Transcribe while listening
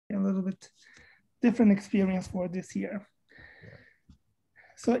a little bit different experience for this year.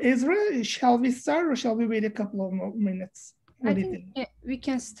 So Ezra, shall we start or shall we wait a couple of more minutes? What do you think? Yeah, we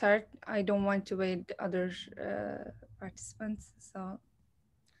can start. I don't want to wait other participants. So,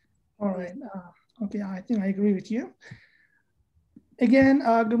 All right. Okay, I think I agree with you. Again,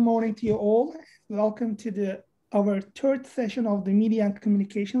 good morning to you all. Welcome to our third session of the Media and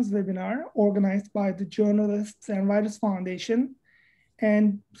Communications webinar organized by the Journalists and Writers Foundation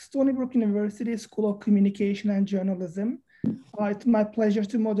and Stony Brook University School of Communication and Journalism. It's my pleasure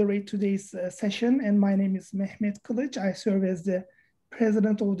to moderate today's session, and my name is Mehmet Kılıç. I serve as the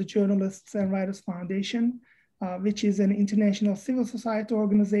president of the Journalists and Writers Foundation, which is an international civil society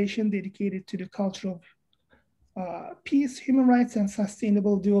organization dedicated to the culture of peace, human rights, and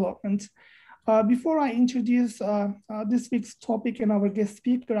sustainable development. Before I introduce this week's topic and our guest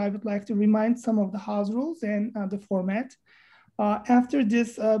speaker, I would like to remind some of the house rules and the format. After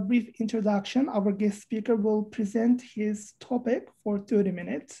this brief introduction, our guest speaker will present his topic for 30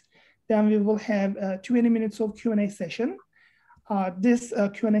 minutes. Then we will have 20 minutes of Q&A session. This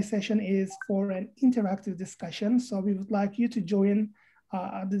Q&A session is for an interactive discussion. So we would like you to join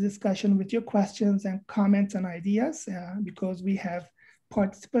the discussion with your questions and comments and ideas because we have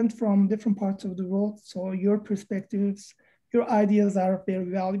participants from different parts of the world. So your perspectives, your ideas are very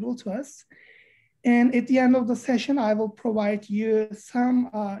valuable to us. And at the end of the session, I will provide you some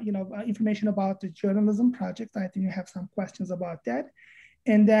information about the journalism project. I think you have some questions about that.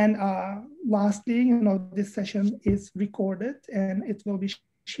 And then lastly, this session is recorded and it will be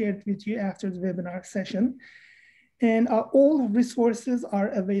shared with you after the webinar session. And all resources are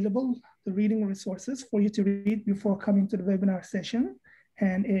available, the reading resources for you to read before coming to the webinar session.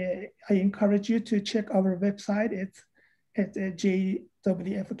 And I encourage you to check our website at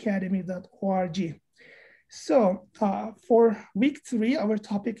jwfacademy.org. So for week 3, our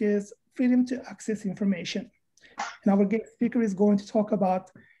topic is freedom to access information. And our guest speaker is going to talk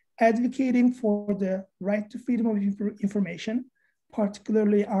about advocating for the right to freedom of information,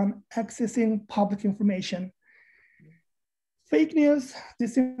 particularly on accessing public information. Fake news,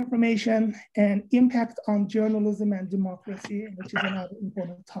 disinformation, and impact on journalism and democracy, which is another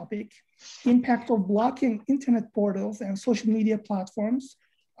important topic. Impact of blocking internet portals and social media platforms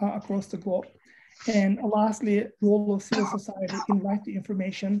across the globe. And lastly, role of civil society in right to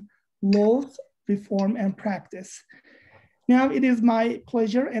information, laws, reform, and practice. Now it is my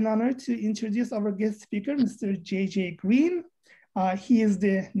pleasure and honor to introduce our guest speaker, Mr. J.J. Green. He is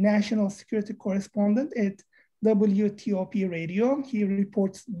the national security correspondent at WTOP radio. He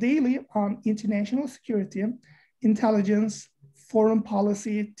reports daily on international security, intelligence, foreign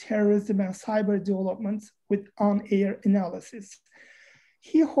policy, terrorism, and cyber developments with on-air analysis.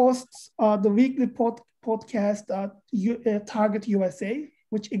 He hosts the weekly podcast Target USA,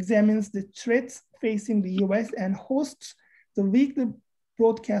 which examines the threats facing the US and hosts the weekly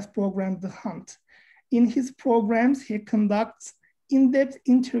broadcast program, The Hunt. In his programs, he conducts in-depth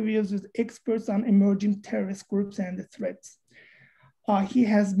interviews with experts on emerging terrorist groups and the threats. He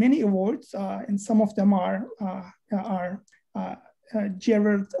has many awards, and some of them are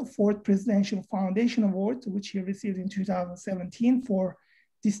Gerald Ford Presidential Foundation Award, which he received in 2017 for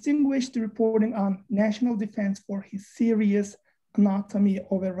distinguished reporting on national defense for his serious anatomy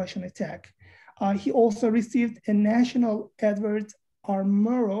of a Russian attack. He also received a National Edward R.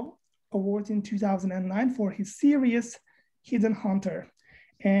 Murrow Award in 2009 for his series Hidden Hunter.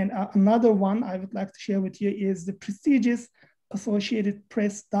 And another one I would like to share with you is the prestigious Associated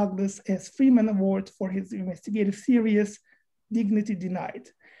Press Douglas S. Freeman Award for his investigative series Dignity Denied.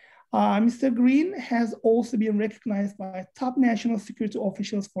 Mr. Green has also been recognized by top national security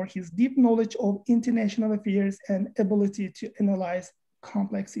officials for his deep knowledge of international affairs and ability to analyze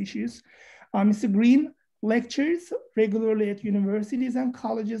complex issues. Mr. Green lectures regularly at universities and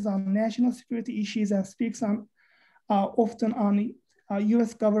colleges on national security issues and speaks often on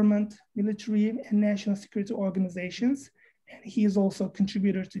US government, military, and national security organizations. And he is also a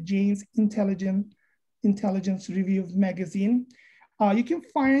contributor to Jane's Intelligence Review magazine. You can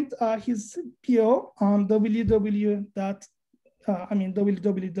find his PO on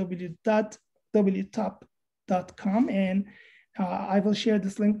www.wtop.com, and I will share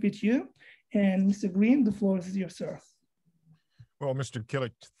this link with you. And Mr. Green, the floor is yours, sir. Well, Mr.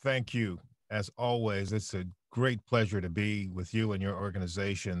 Kilic, thank you. As always, it's a great pleasure to be with you and your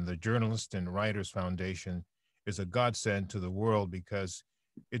organization. The Journalists and Writers Foundation is a godsend to the world because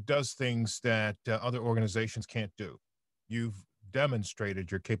it does things that other organizations can't do. You've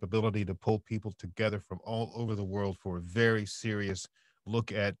demonstrated your capability to pull people together from all over the world for a very serious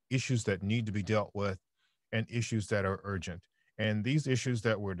look at issues that need to be dealt with and issues that are urgent. And these issues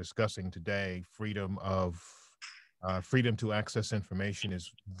that we're discussing today, freedom to access information,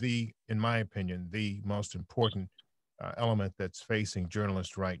 is in my opinion, the most important element that's facing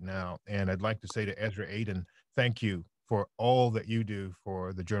journalists right now. And I'd like to say to Ezra Aden, thank you for all that you do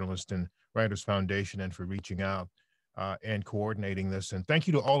for the Journalist and Writers Foundation and for reaching out and coordinating this. And thank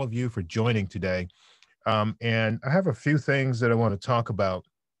you to all of you for joining today. And I have a few things that I want to talk about.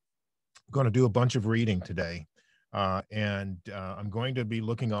 I'm going to do a bunch of reading today. I'm going to be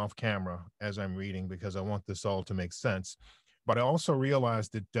looking off camera as I'm reading because I want this all to make sense. But I also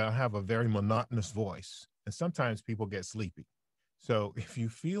realized that I have a very monotonous voice, and sometimes people get sleepy. So if you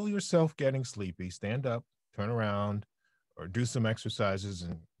feel yourself getting sleepy, stand up, turn around, or do some exercises,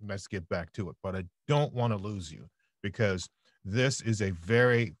 and let's get back to it. But I don't want to lose you because this is a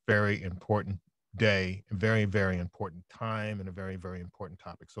very, very important day, a very, very important time, and a very, very important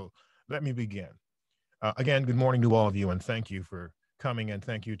topic. So let me begin. Again, good morning to all of you, and thank you for coming, and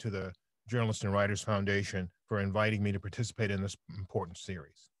thank you to the Journalists and Writers Foundation for inviting me to participate in this important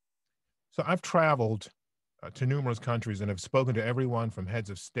series. So I've traveled to numerous countries and have spoken to everyone from heads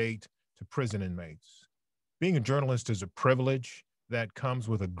of state to prison inmates. Being a journalist is a privilege that comes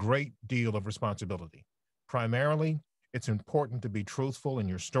with a great deal of responsibility. Primarily, it's important to be truthful in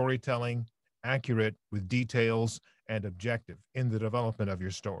your storytelling, accurate with details, and objective in the development of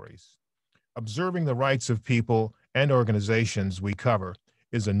your stories. Observing the rights of people and organizations we cover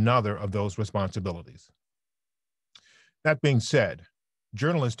is another of those responsibilities. That being said,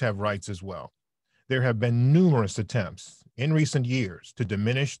 journalists have rights as well. There have been numerous attempts in recent years to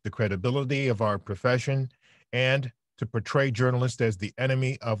diminish the credibility of our profession and to portray journalists as the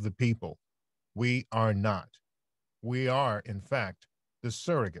enemy of the people. We are not. We are, in fact, the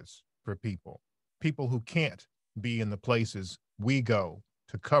surrogates for people who can't be in the places we go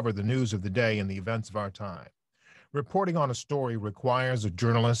to cover the news of the day and the events of our time. Reporting on a story requires a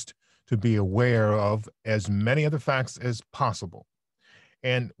journalist to be aware of as many of the facts as possible.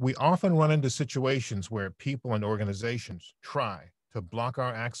 And we often run into situations where people and organizations try to block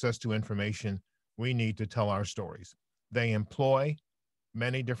our access to information we need to tell our stories. They employ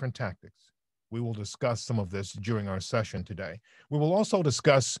many different tactics. We will discuss some of this during our session today. We will also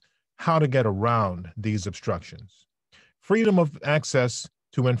discuss how to get around these obstructions. Freedom of access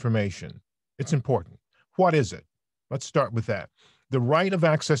to information. It's important. What is it? Let's start with that. The right of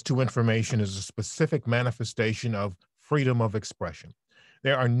access to information is a specific manifestation of freedom of expression.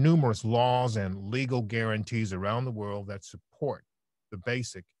 There are numerous laws and legal guarantees around the world that support the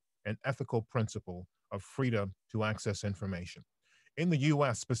basic and ethical principle of freedom to access information. In the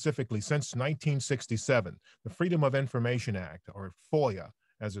US specifically, since 1967, the Freedom of Information Act, or FOIA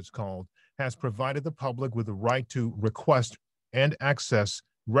as it's called, has provided the public with the right to request and access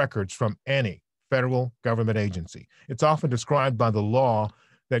records from any federal government agency. It's often described by the law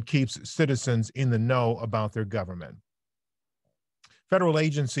that keeps citizens in the know about their government. Federal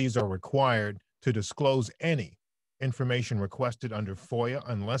agencies are required to disclose any information requested under FOIA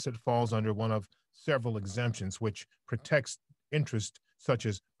unless it falls under one of several exemptions which protects interests such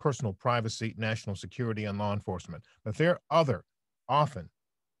as personal privacy, national security, and law enforcement. But there are other, often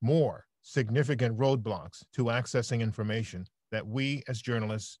more significant roadblocks to accessing information that we as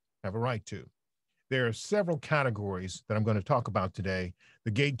journalists have a right to. There are several categories that I'm going to talk about today.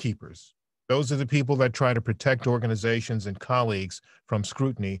 The gatekeepers. Those are the people that try to protect organizations and colleagues from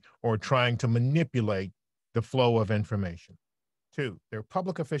scrutiny or trying to manipulate the flow of information. 2, there are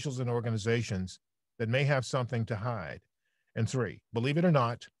public officials and organizations that may have something to hide. And 3, believe it or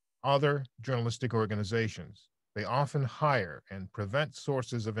not, other journalistic organizations. They often hire and prevent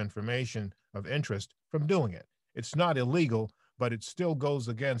sources of information of interest from doing it. It's not illegal, but it still goes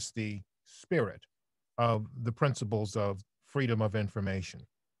against the spirit of the principles of freedom of information.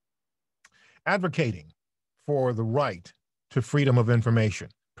 Advocating for the right to freedom of information,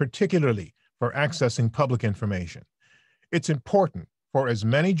 particularly for accessing public information. It's important for as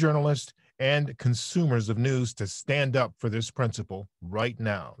many journalists and consumers of news to stand up for this principle right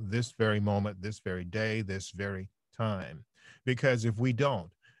now, this very moment, this very day, this very time. Because if we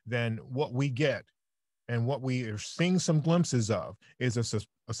don't, then what we get and what we are seeing some glimpses of is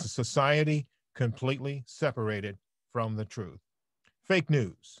a society completely separated from the truth. Fake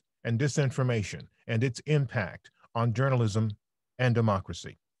news and disinformation and its impact on journalism and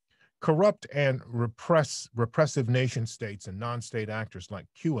democracy. Corrupt and repressive nation states and non-state actors like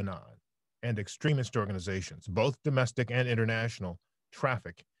QAnon and extremist organizations, both domestic and international,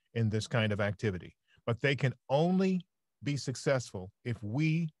 traffic in this kind of activity. But they can only be successful if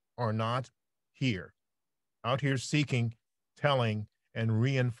we are not here, out here seeking, telling, and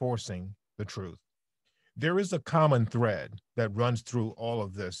reinforcing the truth. There is a common thread that runs through all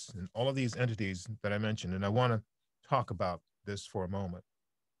of this and all of these entities that I mentioned, and I want to talk about this for a moment.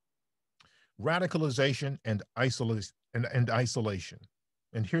 Radicalization and isolation.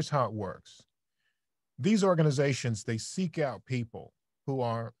 And here's how it works. These organizations, they seek out people who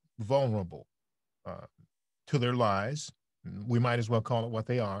are vulnerable to their lies. We might as well call it what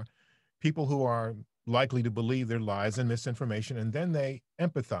they are. People who are likely to believe their lies and misinformation, and then they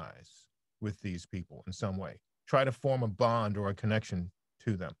empathize with these people in some way, try to form a bond or a connection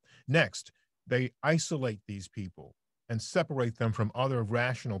to them. Next, they isolate these people and separate them from other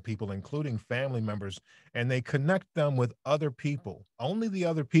rational people, including family members, and they connect them with other people, only the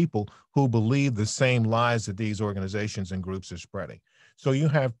other people who believe the same lies that these organizations and groups are spreading. So you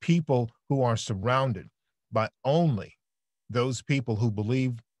have people who are surrounded by only those people who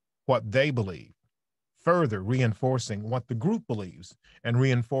believe what they believe, further reinforcing what the group believes and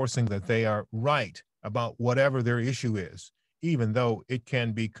reinforcing that they are right about whatever their issue is, even though it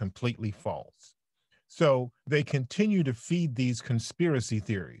can be completely false. So they continue to feed these conspiracy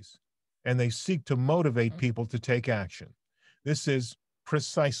theories and they seek to motivate people to take action. This is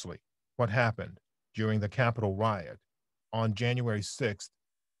precisely what happened during the Capitol riot on January 6th,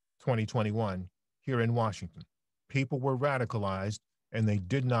 2021, here in Washington. People were radicalized and they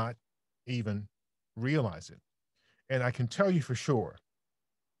did not even realize it. And I can tell you for sure,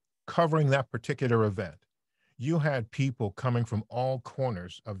 covering that particular event, you had people coming from all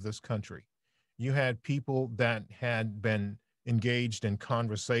corners of this country. You had people that had been engaged in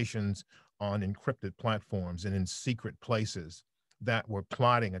conversations on encrypted platforms and in secret places that were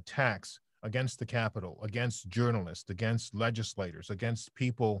plotting attacks against the Capitol, against journalists, against legislators, against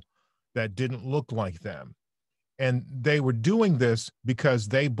people that didn't look like them. And they were doing this because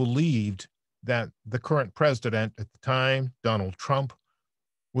they believed that the current president at the time, Donald Trump,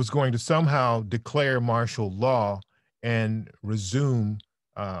 was going to somehow declare martial law and resume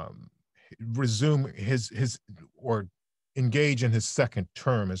his or engage in his second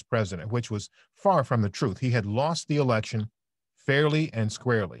term as president, which was far from the truth. He had lost the election fairly and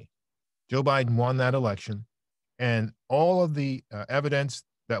squarely. Joe Biden won that election, and all of the evidence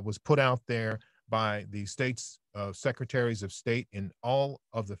that was put out there by the states' secretaries of state in all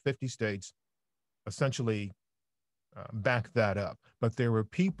of the 50 states essentially back that up. But there were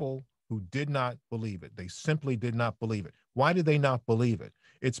people who did not believe it. They simply did not believe it. Why did they not believe it?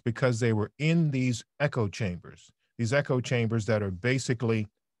 It's because they were in these echo chambers that are basically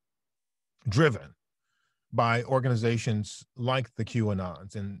driven by organizations like the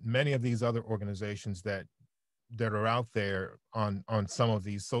QAnons and many of these other organizations that are out there on some of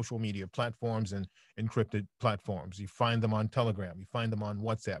these social media platforms and encrypted platforms. You find them on Telegram, you find them on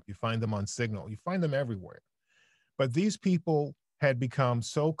WhatsApp, you find them on Signal, you find them everywhere. But these people had become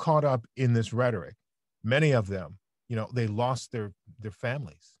so caught up in this rhetoric, many of them, they lost their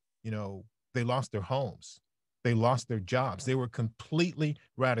families, they lost their homes, they lost their jobs. They were completely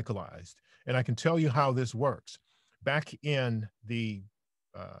radicalized. And I can tell you how this works. Back in the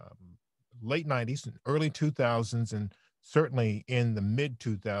late 90s and early 2000s, and certainly in the mid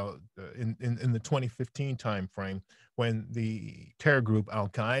 2000s, in the 2015 timeframe, when the terror group Al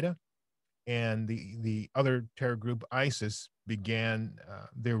Qaeda and the other terror group ISIS began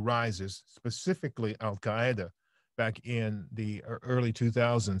their rises, specifically Al Qaeda back in the early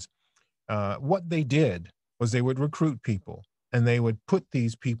 2000s, what they did was they would recruit people and they would put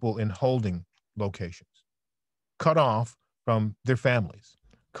these people in holding locations, cut off from their families,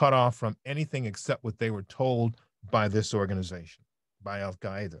 cut off from anything except what they were told by this organization, by Al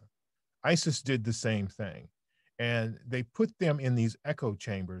Qaeda. ISIS did the same thing. And they put them in these echo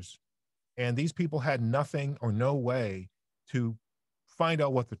chambers, and these people had nothing or no way to find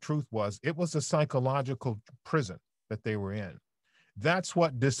out what the truth was. It was a psychological prison that they were in. That's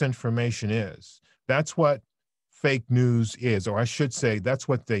what disinformation is. That's what fake news is, or I should say, that's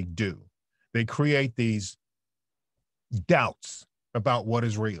what they do. They create these doubts about what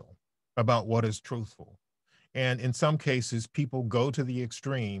is real, about what is truthful. And in some cases, people go to the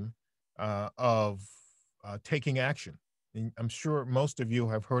extreme of taking action. And I'm sure most of you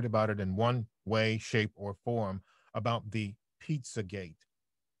have heard about it in one way, shape, or form about the Pizzagate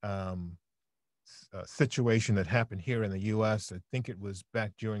situation that happened here in the US. I think it was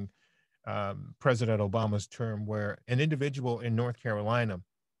back during President Obama's term, where an individual in North Carolina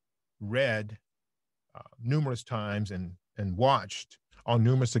read numerous times and watched on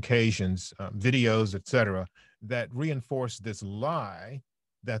numerous occasions videos, etc., that reinforced this lie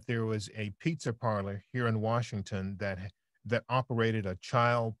that there was a pizza parlor here in Washington that operated a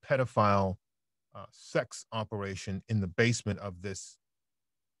child pedophile sex operation in the basement of this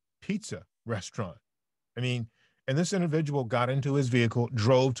pizza restaurant. I mean, and this individual got into his vehicle,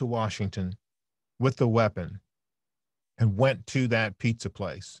 drove to Washington with the weapon, and went to that pizza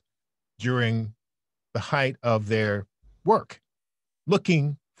place during the height of their work,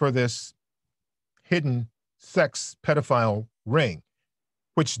 looking for this hidden sex pedophile ring,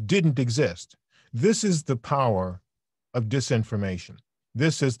 which didn't exist. This is the power of disinformation.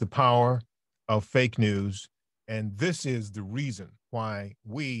 This is the power of fake news. And this is the reason why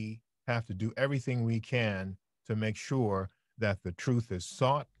we have to do everything we can to make sure that the truth is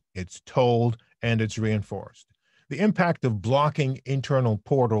sought, it's told, and it's reinforced. The impact of blocking internal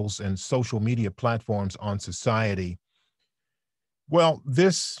portals and social media platforms on society, well,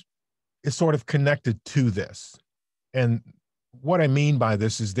 this is sort of connected to this. And what I mean by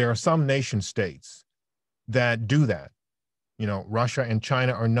this is there are some nation states that do that. You know, Russia and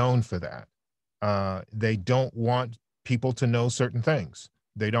China are known for that. They don't want people to know certain things.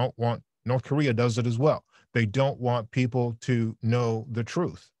 They don't want, North Korea does it as well. They don't want people to know the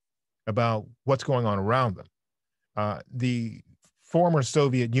truth about what's going on around them. The former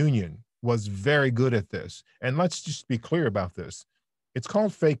Soviet Union was very good at this. And let's just be clear about this. It's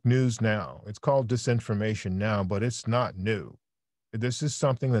called fake news now. It's called disinformation now, but it's not new. This is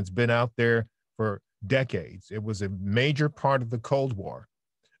something that's been out there for decades. It was a major part of the Cold War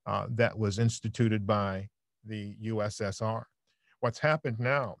that was instituted by the USSR. What's happened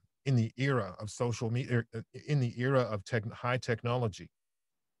now in the era of social media, in the era of high technology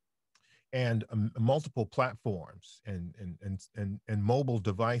and multiple platforms and mobile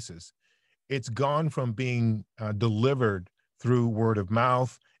devices, it's gone from being delivered through word of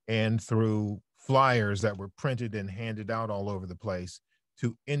mouth and through flyers that were printed and handed out all over the place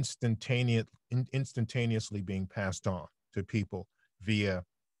to instantaneously being passed on to people via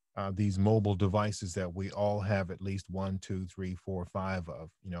these mobile devices that we all have at least 1, 2, 3, 4, 5 of.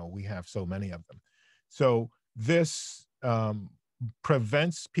 You know, we have so many of them. So this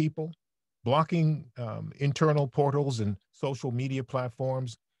prevents people blocking internal portals and social media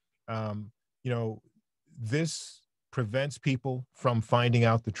platforms. You know, this prevents people from finding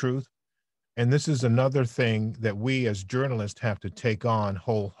out the truth. And this is another thing that we as journalists have to take on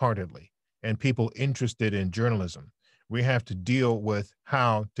wholeheartedly, and people interested in journalism. We have to deal with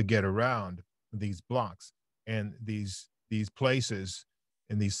how to get around these blocks and these places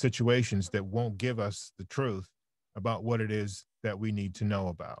and these situations that won't give us the truth about what it is that we need to know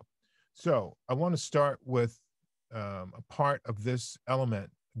about. So I want to start with a part of this element,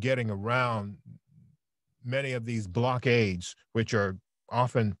 getting around many of these blockades, which are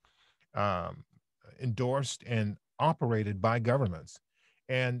often endorsed and operated by governments.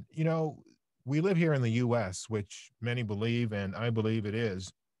 And, you know, we live here in the US, which many believe, and I believe it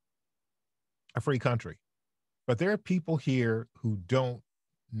is, a free country. But there are people here who don't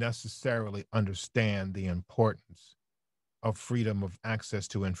necessarily understand the importance of freedom of access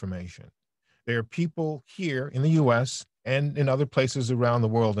to information. There are people here in the US and in other places around the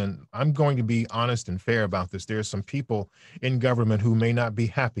world, and I'm going to be honest and fair about this. There are some people in government who may not be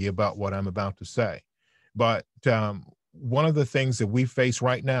happy about what I'm about to say. But one of the things that we face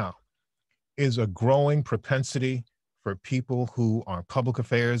right now is a growing propensity for people who are public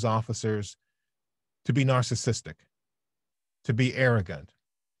affairs officers to be narcissistic, to be arrogant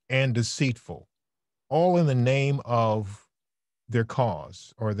and deceitful, all in the name of their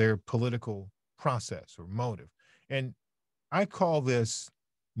cause or their political process or motive. And I call this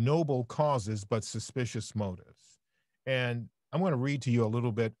noble causes, but suspicious motives. And I'm going to read to you a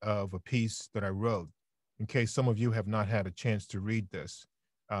little bit of a piece that I wrote in case some of you have not had a chance to read this,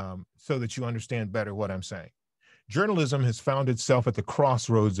 so that you understand better what I'm saying. Journalism has found itself at the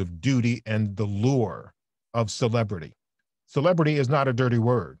crossroads of duty and the lure of celebrity. Celebrity is not a dirty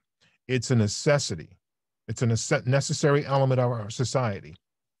word. It's a necessity. It's a necessary element of our society.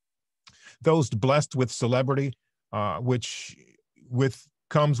 Those blessed with celebrity, which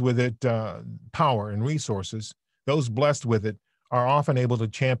comes with it power and resources, those blessed with it are often able to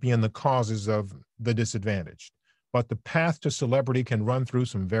champion the causes of the disadvantaged. But the path to celebrity can run through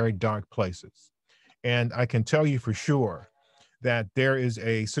some very dark places. And I can tell you for sure that there is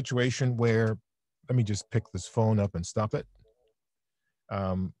a situation where, let me just pick this phone up and stop it.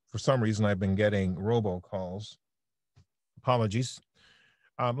 For some reason, I've been getting robocalls. Apologies.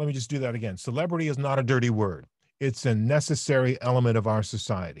 Let me just do that again. Celebrity is not a dirty word. It's a necessary element of our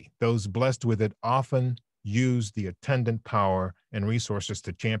society. Those blessed with it often use the attendant power and resources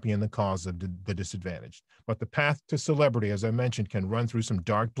to champion the cause of the disadvantaged. But the path to celebrity, as I mentioned, can run through some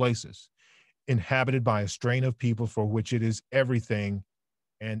dark places, inhabited by a strain of people for which it is everything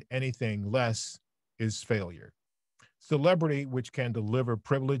and anything less is failure. Celebrity, which can deliver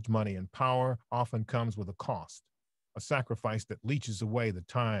privilege, money, and power, often comes with a cost, a sacrifice that leeches away the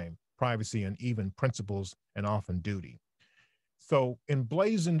time, privacy, and even principles and often duty. So,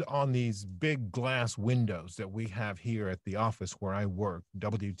 emblazoned on these big glass windows that we have here at the office where I work,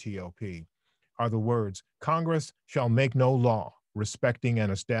 WTOP, are the words Congress shall make no law respecting an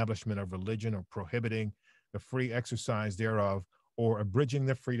establishment of religion or prohibiting the free exercise thereof or abridging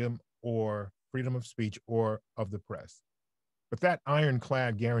the freedom of speech or of the press. But that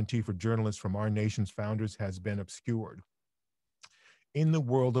ironclad guarantee for journalists from our nation's founders has been obscured in the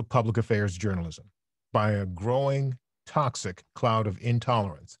world of public affairs journalism by a growing toxic cloud of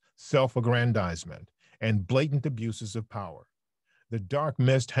intolerance, self-aggrandizement, and blatant abuses of power. The dark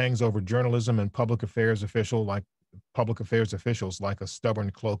mist hangs over journalism and public affairs officials like a stubborn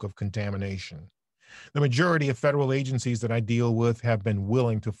cloak of contamination. The majority of federal agencies that I deal with have been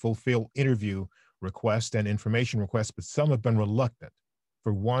willing to fulfill interview requests and information requests, but some have been reluctant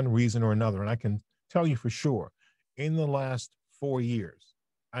for one reason or another. And I can tell you for sure, in the last 4 years,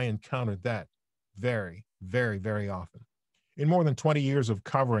 I encountered that very, very, very often. In more than 20 years of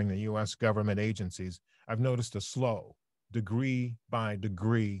covering the U.S. government agencies, I've noticed a slow, degree by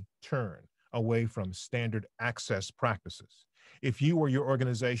degree turn away from standard access practices. If you or your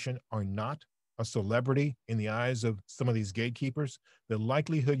organization are not a celebrity in the eyes of some of these gatekeepers, the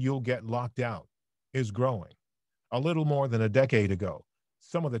likelihood you'll get locked out is growing. A little more than a decade ago,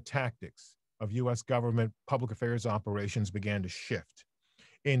 some of the tactics of U.S. government public affairs operations began to shift.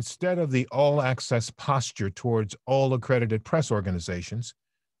 Instead of the all access posture towards all accredited press organizations,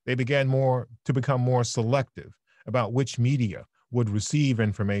 they began to become more selective about which media would receive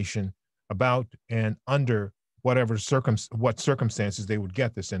information about and under what circumstances they would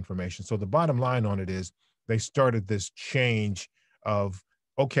get this information. So the bottom line on it is they started this change of,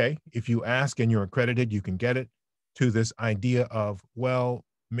 okay, if you ask and you're accredited, you can get it, to this idea of, well,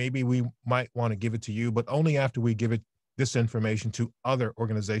 maybe we might want to give it to you, but only after we give this information to other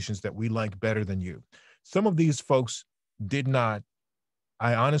organizations that we like better than you. Some of these folks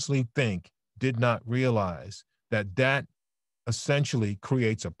I honestly think, did not realize that essentially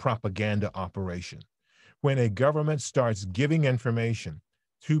creates a propaganda operation. When a government starts giving information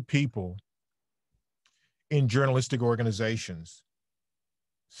to people in journalistic organizations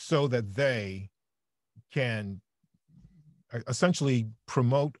so that they can essentially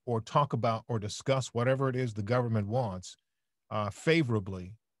promote or talk about or discuss whatever it is the government wants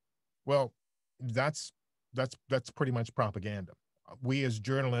favorably, well, that's pretty much propaganda. We as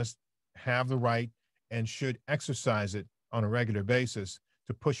journalists have the right and should exercise it on a regular basis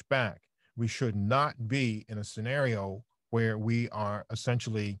to push back. We should not be in a scenario where we are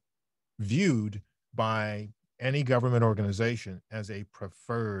essentially viewed by any government organization as a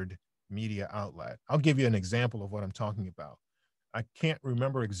preferred media outlet. I'll give you an example of what I'm talking about. I can't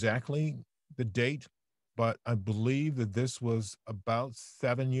remember exactly the date, but I believe that this was about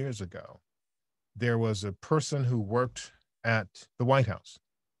 7 years ago. There was a person who worked at the White House,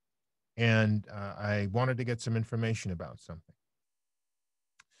 and I wanted to get some information about something.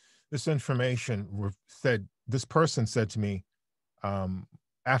 This person said to me,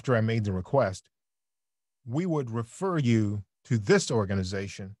 after I made the request, we would refer you to this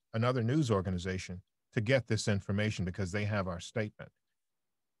organization, another news organization, to get this information because they have our statement.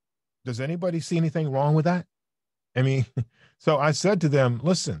 Does anybody see anything wrong with that? I mean, so I said to them,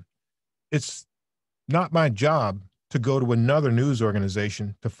 listen, it's not my job to go to another news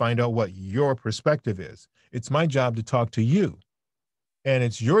organization to find out what your perspective is. It's my job to talk to you. And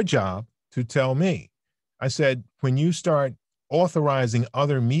it's your job to tell me. I said, when you start authorizing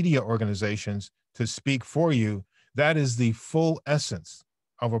other media organizations to speak for you, that is the full essence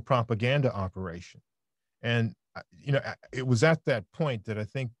of a propaganda operation. And, it was at that point that I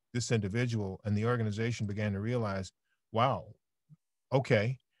think this individual and the organization began to realize, wow,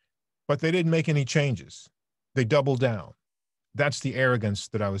 okay, but they didn't make any changes. They doubled down. That's the arrogance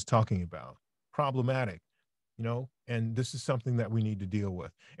that I was talking about. Problematic, and this is something that we need to deal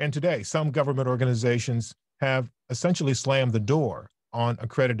with. And today, some government organizations have essentially slammed the door on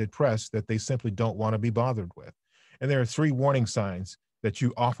accredited press that they simply don't want to be bothered with. And there are 3 warning signs that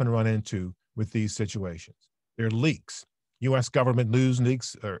you often run into with these situations. There are leaks. U.S. government news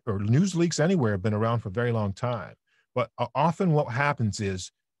leaks or news leaks anywhere have been around for a very long time. But often what happens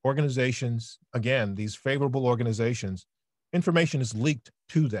is organizations, again, these favorable organizations, information is leaked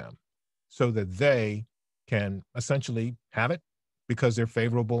to them so that they can essentially have it because they're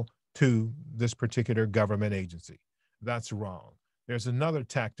favorable to this particular government agency. That's wrong. There's another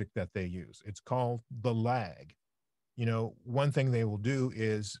tactic that they use. It's called the lag. One thing they will do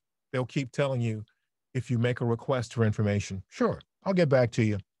is they'll keep telling you, if you make a request for information, sure, I'll get back to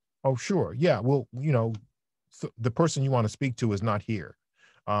you. Oh, sure. Yeah. Well, so the person you want to speak to is not here.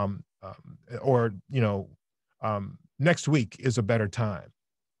 Um, um, or, next week is a better time.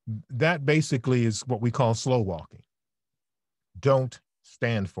 That basically is what we call slow walking. Don't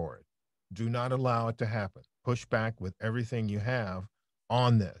stand for it. Do not allow it to happen. Push back with everything you have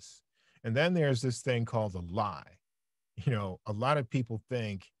on this. And then there's this thing called the lie. A lot of people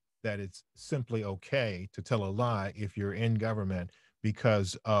think that it's simply okay to tell a lie if you're in government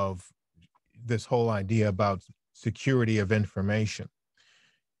because of this whole idea about security of information.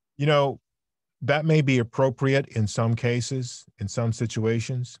 You know, that may be appropriate in some cases, in some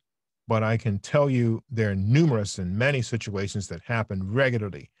situations, but I can tell you there are numerous and many situations that happen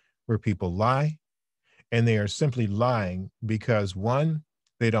regularly where people lie, and they are simply lying because one,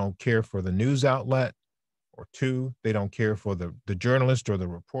 they don't care for the news outlet, or two, they don't care for the journalist or the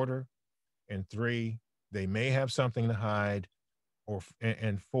reporter, and three, they may have something to hide,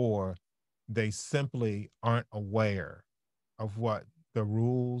 and four, they simply aren't aware of what the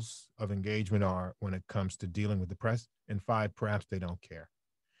rules of engagement are when it comes to dealing with the press, and five, perhaps they don't care.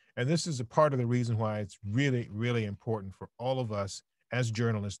 And this is a part of the reason why it's really, really important for all of us as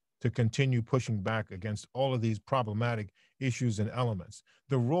journalists to continue pushing back against all of these problematic issues and elements.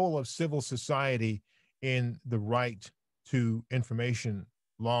 The role of civil society in the right to information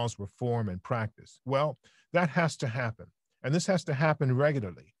laws, reform, and practice. Well, that has to happen. And this has to happen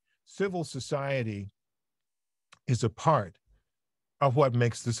regularly. Civil society is a part of what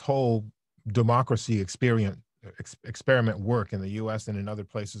makes this whole democracy experiment work in the US and in other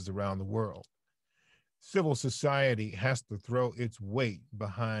places around the world. Civil society has to throw its weight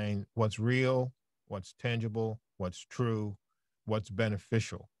behind what's real, what's tangible, what's true, what's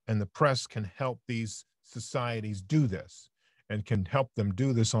beneficial. And the press can help these societies do this and can help them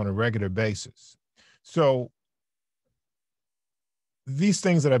do this on a regular basis. So these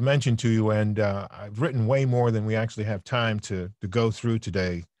things that I've mentioned to you, and I've written way more than we actually have time to go through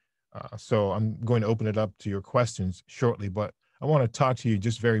today. So I'm going to open it up to your questions shortly, but I want to talk to you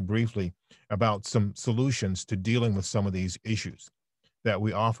just very briefly about some solutions to dealing with some of these issues that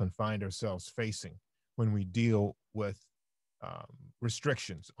we often find ourselves facing when we deal with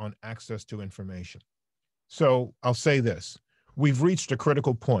restrictions on access to information. So I'll say this: we've reached a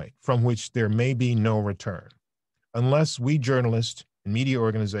critical point from which there may be no return unless we journalists and media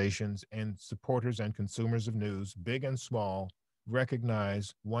organizations and supporters and consumers of news, big and small,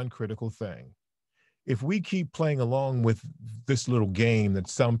 recognize one critical thing. If we keep playing along with this little game that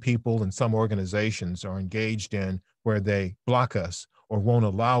some people and some organizations are engaged in, where they block us or won't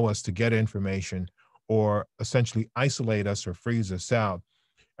allow us to get information or essentially isolate us or freeze us out,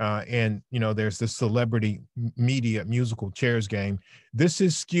 and there's this celebrity media musical chairs game. This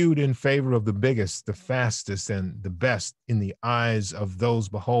is skewed in favor of the biggest, the fastest, and the best in the eyes of those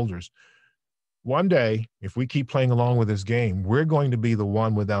beholders. One day, if we keep playing along with this game, we're going to be the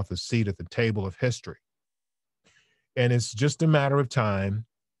one without the seat at the table of history. And it's just a matter of time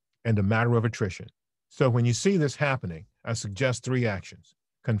and a matter of attrition. So when you see this happening, I suggest three actions: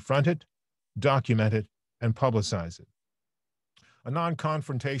 confront it, document it, and publicize it. A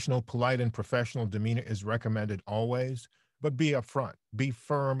non-confrontational, polite, and professional demeanor is recommended always, but be upfront, be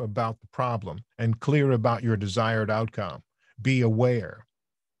firm about the problem, and clear about your desired outcome. Be aware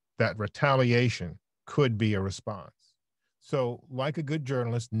that retaliation could be a response. So, like a good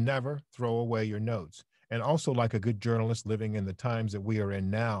journalist, never throw away your notes. And also, like a good journalist living in the times that we are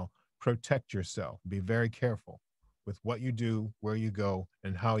in now, protect yourself. Be very careful with what you do, where you go,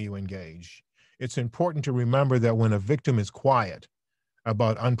 and how you engage. It's important to remember that when a victim is quiet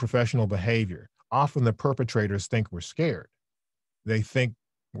about unprofessional behavior, often the perpetrators think we're scared. They think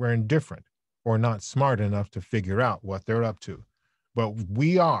we're indifferent or not smart enough to figure out what they're up to. But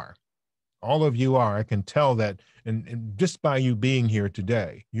we are, all of you are. I can tell that, and just by you being here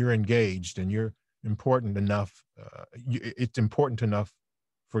today, you're engaged and you're important enough. It's important enough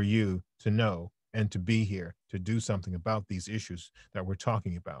for you to know and to be here to do something about these issues that we're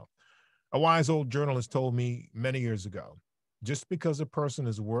talking about. A wise old journalist told me many years ago, just because a person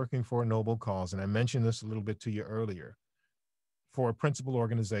is working for a noble cause, and I mentioned this a little bit to you earlier, for a principal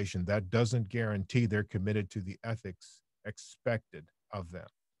organization, that doesn't guarantee they're committed to the ethics expected of them.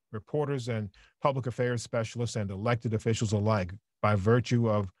 Reporters and public affairs specialists and elected officials alike, by virtue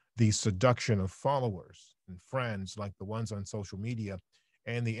of the seduction of followers and friends like the ones on social media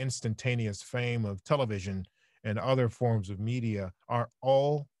and the instantaneous fame of television and other forms of media, are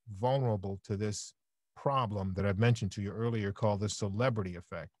all vulnerable to this problem that I've mentioned to you earlier called the celebrity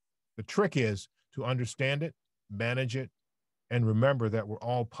effect. The trick is to understand it, manage it, and remember that we're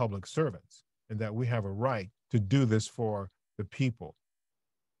all public servants. and that we have a right to do this for the people.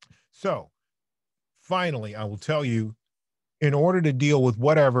 So finally, I will tell you, in order to deal with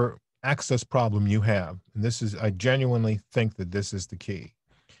whatever access problem you have, and this is, I genuinely think that this is the key.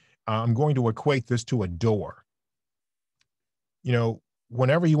 I'm going to equate this to a door. You know,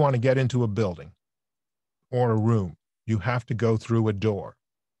 whenever you want to get into a building or a room, you have to go through a door.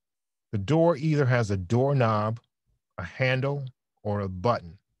 The door either has a doorknob, a handle, or a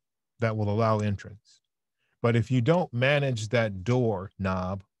button that will allow entrance. But if you don't manage that door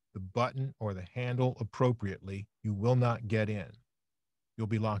knob, the button, or the handle appropriately, you will not get in. You'll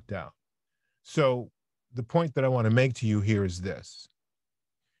be locked out. So the point that I want to make to you here is this.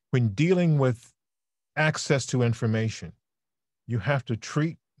 When dealing with access to information, you have to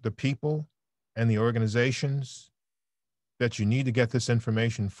treat the people and the organizations that you need to get this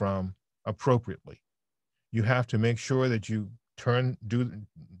information from appropriately. You have to make sure that you do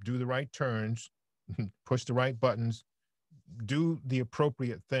the right turns, push the right buttons, do the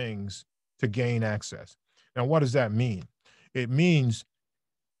appropriate things to gain access. Now, what does that mean? It means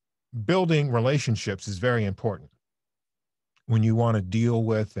building relationships is very important when you want to deal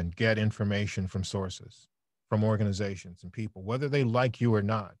with and get information from sources, from organizations and people, whether they like you or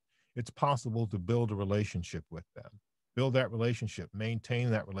not. It's possible to build a relationship with them, build that relationship,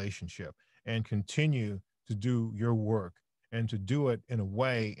 maintain that relationship, and continue to do your work, and to do it in a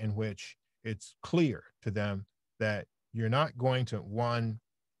way in which it's clear to them that you're not going to, one,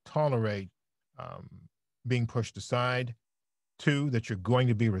 tolerate being pushed aside, two, that you're going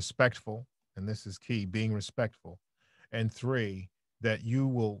to be respectful, and this is key, being respectful, and three, that you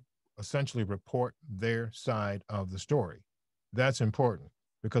will essentially report their side of the story. That's important,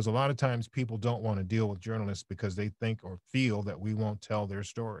 because a lot of times people don't want to deal with journalists because they think or feel that we won't tell their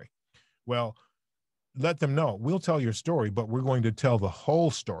story. Well, let them know, we'll tell your story, but we're going to tell the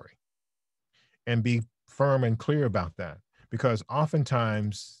whole story, and be firm and clear about that. Because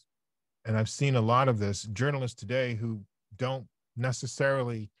oftentimes, and I've seen a lot of this, journalists today who don't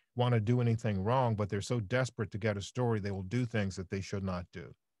necessarily want to do anything wrong, but they're so desperate to get a story, they will do things that they should not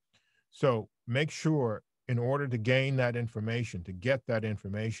do. So make sure, in order to gain that information, to get that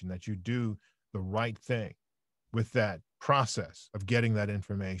information, that you do the right thing with that process of getting that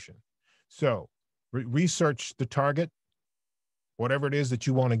information. So research the target, whatever it is that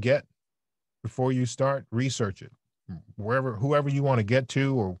you want to get. Before you start, research it. Whoever you want to get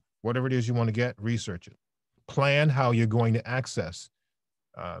to, or whatever it is you want to get, research it. Plan how you're going to access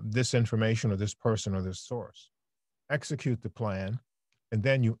this information or this person or this source. Execute the plan, and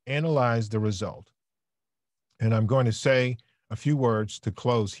then you analyze the result. And I'm going to say a few words to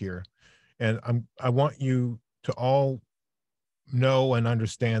close here. And I want you to all know and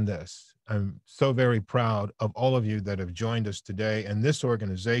understand this. I'm so very proud of all of you that have joined us today, and this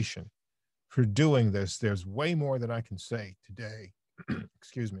organization for doing this. There's way more that I can say today,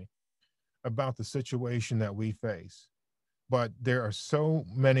 excuse me, about the situation that we face. But there are so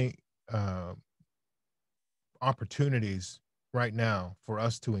many opportunities right now for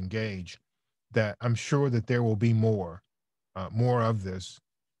us to engage that I'm sure that there will be more of this,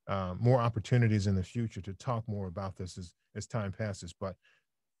 more opportunities in the future to talk more about this as time passes. But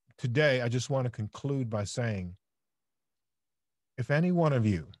today, I just want to conclude by saying, if any one of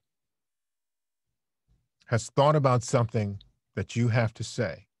you has thought about something that you have to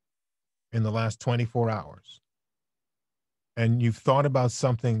say in the last 24 hours, and you've thought about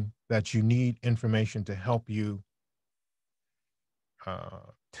something that you need information to help you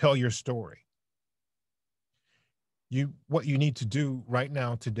tell your story, what you need to do right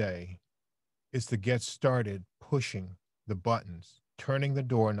now today is to get started pushing the buttons, turning the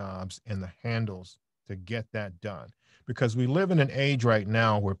doorknobs and the handles to get that done. Because we live in an age right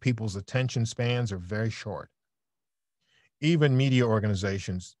now where people's attention spans are very short. Even media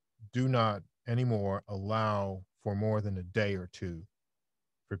organizations do not anymore allow for more than a day or two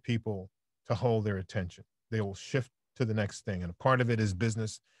for people to hold their attention. They will shift to the next thing. And a part of it is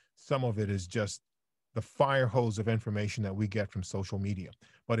business. Some of it is just the fire hose of information that we get from social media.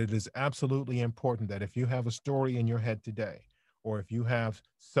 But it is absolutely important that if you have a story in your head today, or if you have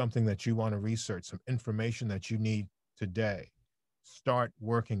something that you want to research, some information that you need today, start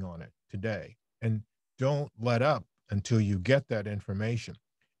working on it today. And don't let up until you get that information.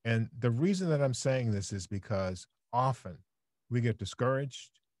 And the reason that I'm saying this is because often we get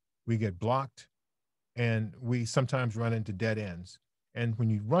discouraged, we get blocked, and we sometimes run into dead ends. And when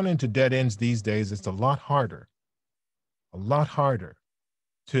you run into dead ends these days, it's a lot harder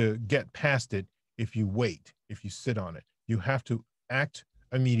to get past it if you wait, if you sit on it. You have to act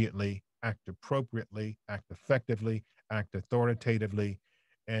immediately, act appropriately, act effectively, act authoritatively,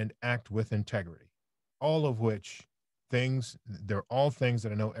 and act with integrity. All of which things, they're all things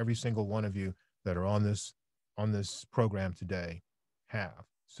that I know every single one of you that are on this program today have.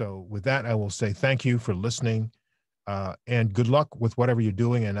 So with that, I will say thank you for listening, and good luck with whatever you're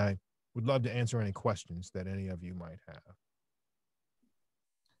doing. And I would love to answer any questions that any of you might have.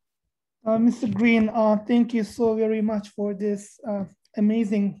 Mr. Green, thank you so very much for this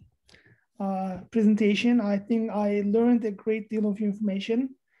amazing presentation. I think I learned a great deal of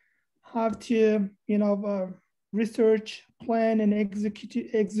information, how to, research, plan, and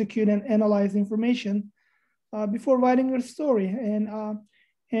execute and analyze information before writing your story.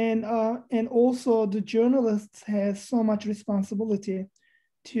 And also the journalists has so much responsibility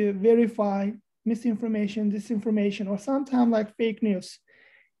to verify misinformation, disinformation, or sometimes like fake news.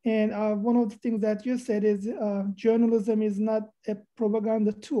 And one of the things that you said is journalism is not a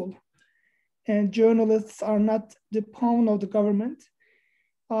propaganda tool, and journalists are not the pawn of the government.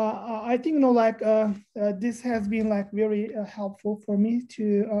 I think this has been like very helpful for me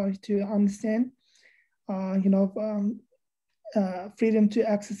to understand. Freedom to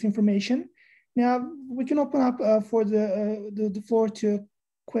access information. Now we can open up for the floor to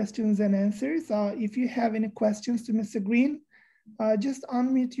questions and answers. If you have any questions to Mr. Green, just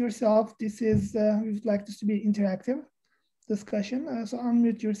unmute yourself. This is, we would like this to be interactive discussion. So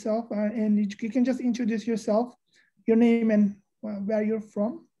unmute yourself and you can just introduce yourself, your name and where you're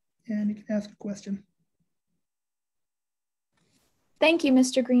from, and you can ask a question. Thank you,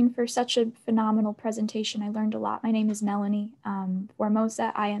 Mr. Green, for such a phenomenal presentation. I learned a lot. My name is Melanie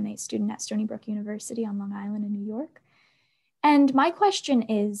Formosa. I am a student at Stony Brook University on Long Island in New York. And my question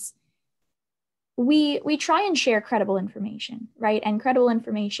is, we try and share credible information, right? And credible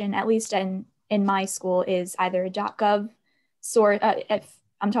information, at least in my school, is either a .gov source, if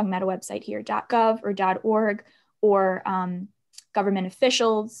I'm talking about a website here, .gov or .org, or government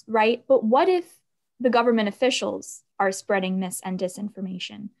officials, right? But what if the government officials are spreading mis and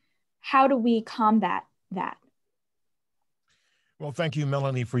disinformation? How do we combat that? Well, thank you,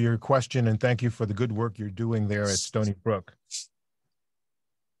 Melanie, for your question, and thank you for the good work you're doing there at Stony Brook.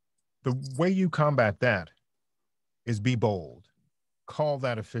 The way you combat that is be bold. Call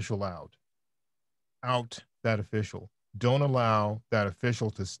that official out. Out that official. Don't allow that official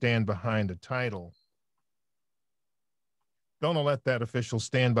to stand behind a title. Don't let that official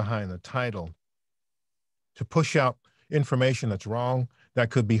stand behind the title to push out information that's wrong, that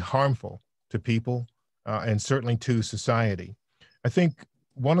could be harmful to people and certainly to society. I think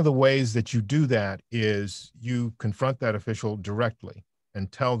one of the ways that you do that is you confront that official directly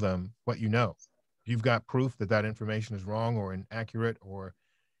and tell them what you know. If you've got proof that that information is wrong or inaccurate or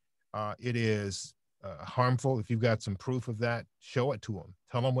it is harmful, if you've got some proof of that, show it to them.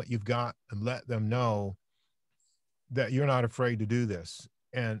 Tell them what you've got and let them know that you're not afraid to do this.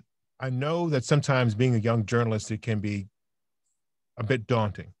 And I know that sometimes being a young journalist, it can be a bit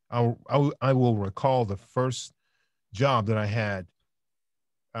daunting. I will recall the first job that I had.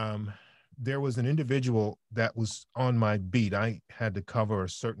 There was an individual that was on my beat. I had to cover a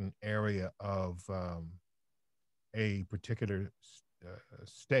certain area of a particular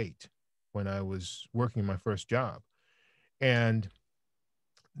state when I was working my first job. And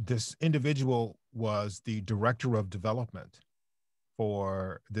this individual was the director of development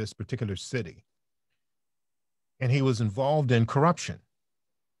for this particular city. And he was involved in corruption.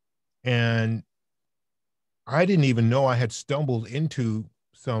 And I didn't even know I had stumbled into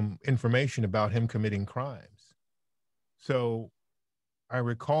some information about him committing crimes. So I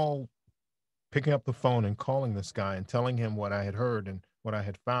recall picking up the phone and calling this guy and telling him what I had heard and what I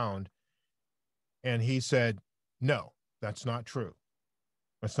had found. And he said, no, that's not true.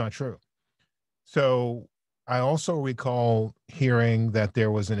 That's not true. So I also recall hearing that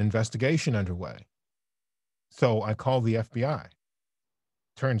there was an investigation underway. So I called the FBI.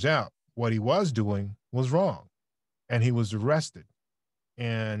 Turns out what he was doing was wrong, and he was arrested.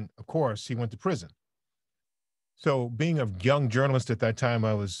 And of course, he went to prison. So being a young journalist at that time,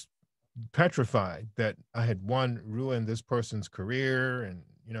 I was petrified that I had ruined this person's career. And,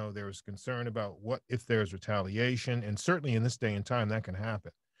 you know, there was concern about what if there's retaliation. And certainly in this day and time, that can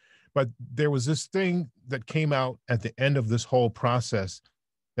happen. But there was this thing that came out at the end of this whole process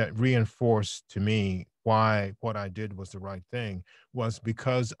that reinforced to me why what I did was the right thing, was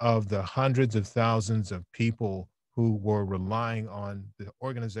because of the hundreds of thousands of people who were relying on the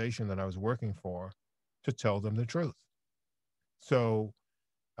organization that I was working for to tell them the truth. So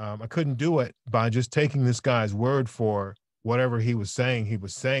I couldn't do it by just taking this guy's word for whatever he was saying. He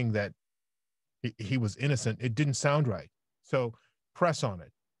was saying that he was innocent. It didn't sound right. So press on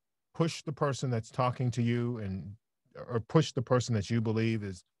it. Push the person that's talking to you and or push the person that you believe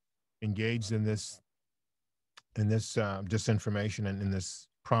is engaged in this disinformation and in this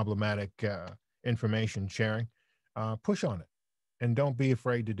problematic information sharing. Push on it, and don't be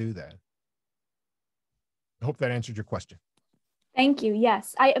afraid to do that. I hope that answered your question. Thank you.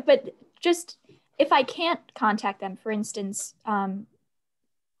 Yes, but just if I can't contact them, for instance,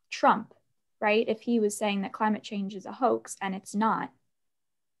 Trump, right? If he was saying that climate change is a hoax and it's not,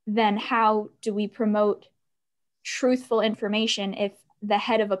 then how do we promote truthful information if the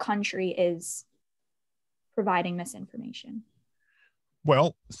head of a country is providing misinformation?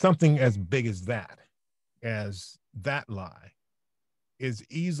 Well, something as big as that lie, is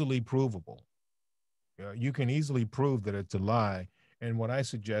easily provable. You can easily prove that it's a lie. And what I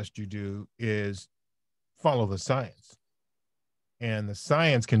suggest you do is follow the science. And the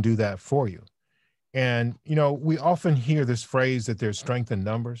science can do that for you. And, we often hear this phrase that there's strength in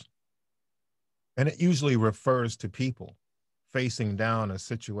numbers. And it usually refers to people facing down a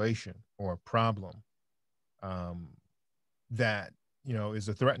situation or a problem that, is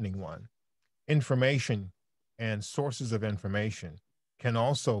a threatening one. Information and sources of information can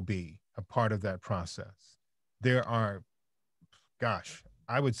also be a part of that process. There are,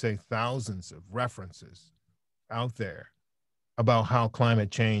 I would say thousands of references out there about how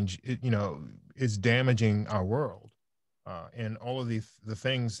climate change, is damaging our world. And all of the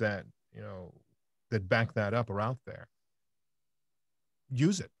things that, that back that up are out there.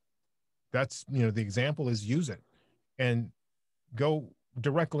 Use it. That's, the example is use it and go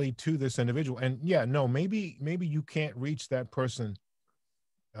directly to this individual. And maybe you can't reach that person.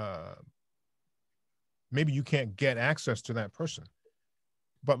 Maybe you can't get access to that person,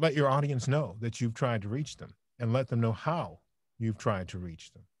 but let your audience know that you've tried to reach them and let them know how you've tried to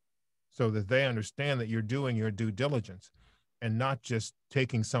reach them so that they understand that you're doing your due diligence and not just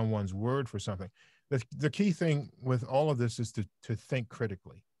taking someone's word for something. The key thing with all of this is to think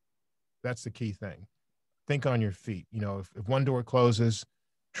critically. That's the key thing. Think on your feet. If one door closes,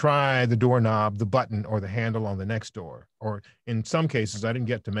 try the doorknob, the button, or the handle on the next door. Or in some cases, I didn't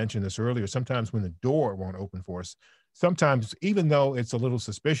get to mention this earlier, sometimes when the door won't open for us, sometimes even though it's a little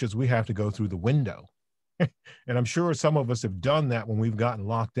suspicious, we have to go through the window. And I'm sure some of us have done that when we've gotten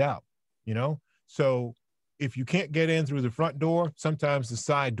locked out, So if you can't get in through the front door, sometimes the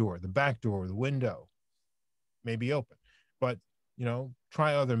side door, the back door, the window may be open. But,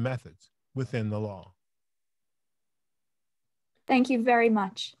 try other methods within the law. Thank you very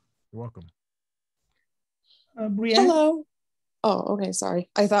much. You're welcome. Brianne? Hello. Oh, okay. Sorry.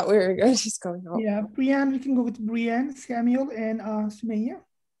 I thought we were just going on. Yeah, Brianne, we can go with Brianne, Samuel, and Sumaya,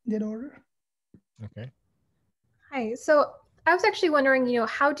 that order. Okay. Hi. So I was actually wondering,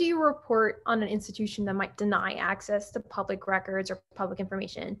 how do you report on an institution that might deny access to public records or public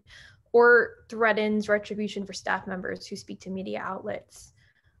information or threatens retribution for staff members who speak to media outlets?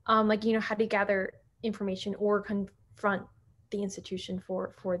 How do you gather information or confront the institution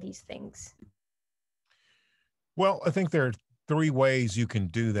for these things? Well, I think there are 3 ways you can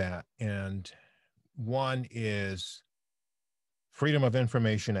do that. And one is Freedom of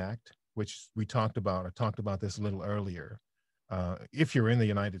Information Act, which we talked about. I talked about this a little earlier. If you're in the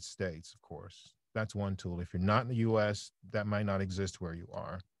United States, of course, that's one tool. If you're not in the U.S., that might not exist where you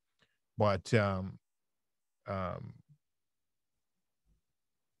are. But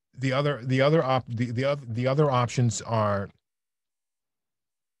the other options are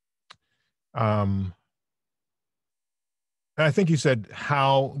I think you said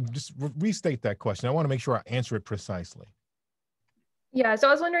how. Just restate that question. I want to make sure I answer it precisely. Yeah, so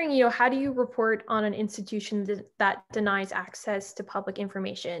I was wondering, how do you report on an institution that denies access to public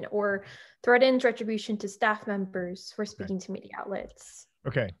information or threatens retribution to staff members for speaking to media outlets?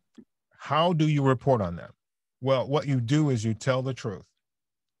 Okay. How do you report on them? Well, what you do is you tell the truth.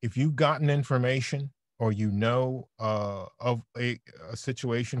 If you've gotten information or of a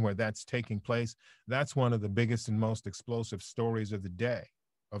situation where that's taking place, that's one of the biggest and most explosive stories of the day,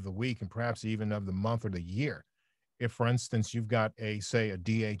 of the week, and perhaps even of the month or the year. If, for instance, you've got say a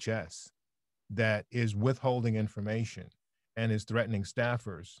DHS that is withholding information and is threatening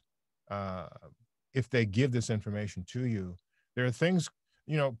staffers, if they give this information to you, there are things,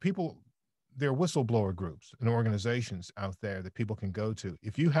 there are whistleblower groups and organizations out there that people can go to.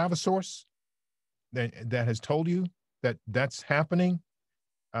 If you have a source that has told you that that's happening,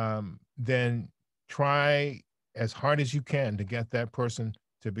 then try as hard as you can to get that person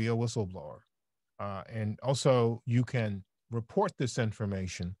to be a whistleblower. And also you can report this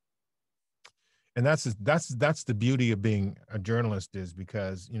information. And that's the beauty of being a journalist, is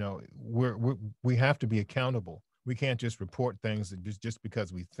because, we have to be accountable. We can't just report things that just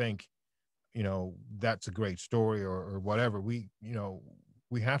because we think that's a great story or whatever. We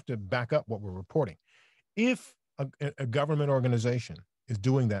have to back up what we're reporting. If a government organization is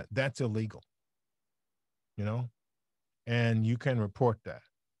doing that, that's illegal, and you can report that.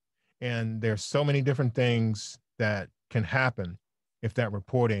 And there's so many different things that can happen if that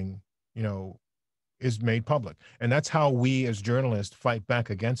reporting, is made public. And that's how we as journalists fight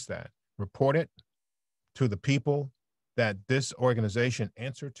back against that. Report it to the people that this organization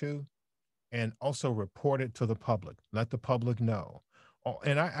answer to, and also report it to the public. Let the public know. Oh,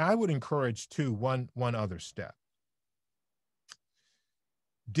 and I would encourage too, one other step.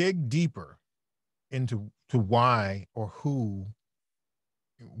 Dig deeper into why or who.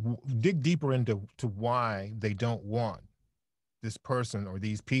 Dig deeper into why they don't want this person or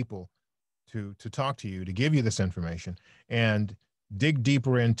these people to talk to you, to give you this information, and dig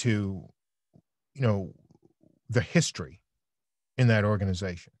deeper into the history in that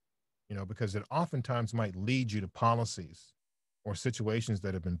organization, because it oftentimes might lead you to policies or situations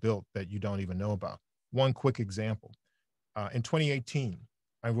that have been built that you don't even know about. One quick example, in 2018,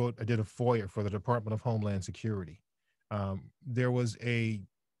 I did a FOIA for the Department of Homeland Security. There was a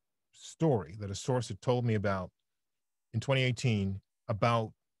story that a source had told me about in 2018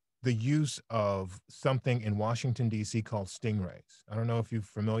 about the use of something in Washington, D.C. called stingrays. I don't know if you're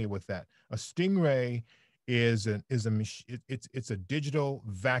familiar with that. A stingray is a digital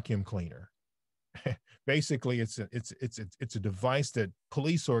vacuum cleaner. Basically, it's a device that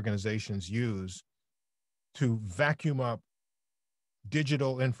police organizations use to vacuum up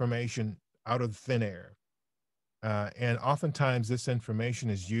digital information out of thin air. And oftentimes this information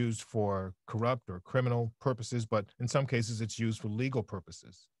is used for corrupt or criminal purposes, but in some cases it's used for legal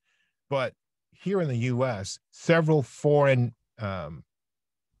purposes. But here in the U.S., several several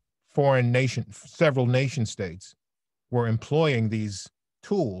nation states were employing these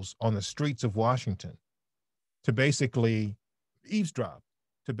tools on the streets of Washington to basically eavesdrop,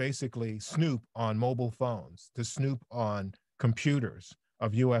 to basically snoop on mobile phones, to snoop on computers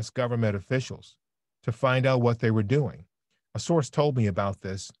of U.S. government officials, to find out what they were doing. A source told me about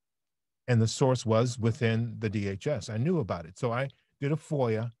this, and the source was within the DHS. I knew about it. So I did a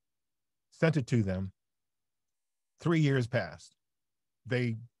FOIA, sent it to them. 3 years passed.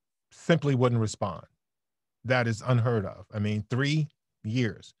 They simply wouldn't respond. That is unheard of. I mean, 3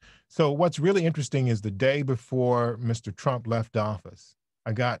 years. So what's really interesting is the day before Mr. Trump left office,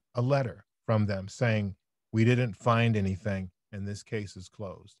 I got a letter from them saying, we didn't find anything and this case is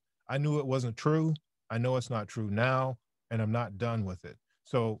closed. I knew it wasn't true. I know it's not true now, and I'm not done with it.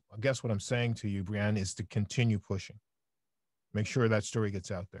 So I guess what I'm saying to you, Brianne, is to continue pushing. Make sure that story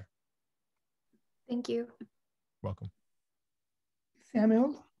gets out there. Thank you. Welcome.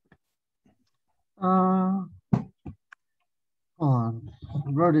 Samuel? Hold on. I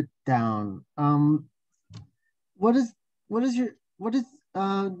wrote it down.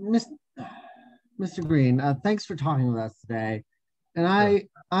 Mr. Green, thanks for talking with us today. And I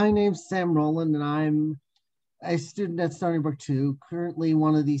named Sam Rowland, and I'm a student at Stony Brook 2, currently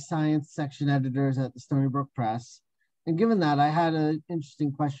one of the science section editors at the Stony Brook Press. And given that, I had an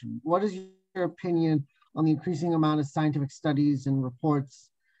interesting question. What is your opinion on the increasing amount of scientific studies and reports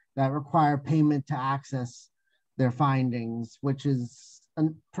that require payment to access their findings, which is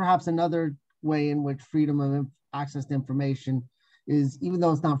perhaps another way in which freedom of access to information is, even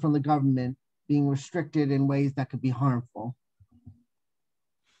though it's not from the government, being restricted in ways that could be harmful?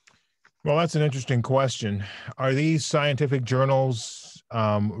 Well, that's an interesting question. Are these scientific journals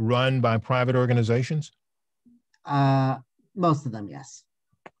run by private organizations? Most of them, yes.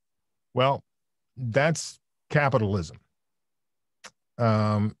 Well, that's capitalism.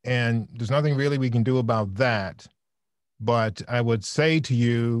 And there's nothing really we can do about that. But I would say to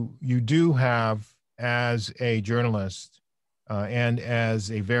you, you do have, as a journalist and as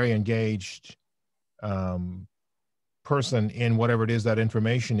a very engaged person in whatever it is that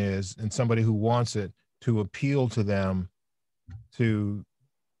information is, and somebody who wants it, to appeal to them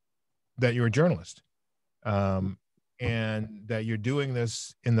that you're a journalist, and that you're doing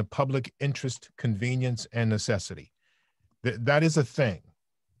this in the public interest, convenience, and necessity. That is a thing.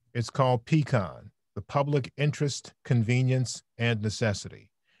 It's called PCON, the public interest, convenience, and necessity.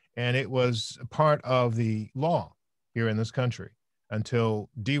 And it was part of the law here in this country until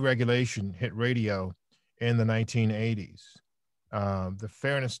deregulation hit radio in the 1980s. The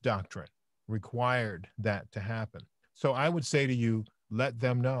Fairness Doctrine required that to happen. So I would say to you, let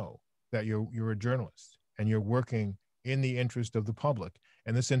them know that you're a journalist and you're working in the interest of the public,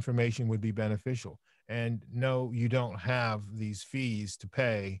 and this information would be beneficial. And no, you don't have these fees to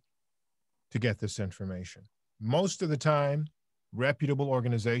pay to get this information. Most of the time, reputable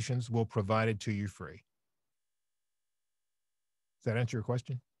organizations will provide it to you free. Does that answer your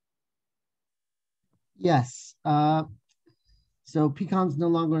question? Yes. So pecan's no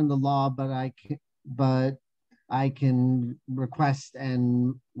longer in the law, but I can request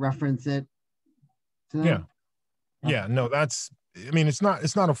and reference it to them. Yeah. Yeah, no, that's, I mean, it's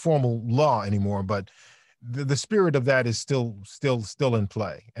not a formal law anymore, but the spirit of that is still in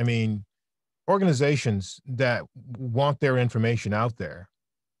play. I mean, organizations that want their information out there,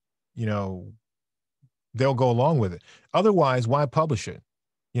 you know, they'll go along with it. Otherwise, why publish it?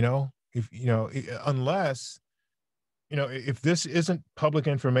 You know, if, you know, unless, you know, if this isn't public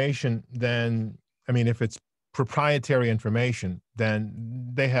information, then, I mean, if it's proprietary information, then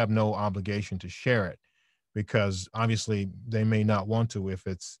they have no obligation to share it, because obviously they may not want to if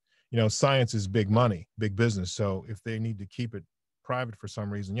it's, you know, science is big money, big business. So if they need to keep it private for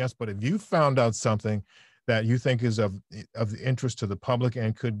some reason, yes. But if you found out something that you think is of interest to the public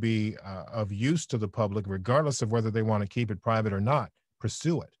and could be of use to the public, regardless of whether they want to keep it private or not,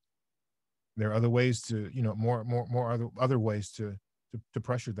 pursue it. There are other ways to, you know, more other ways to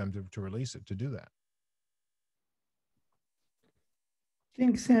pressure them to release it, to do that.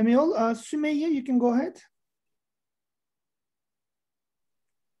 Thanks, Samuel. Sumaya, you can go ahead.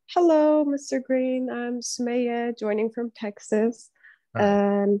 Hello, Mr. Green. I'm Sumaya, joining from Texas. Hi.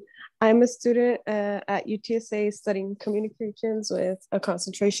 And I'm a student at UTSA studying communications with a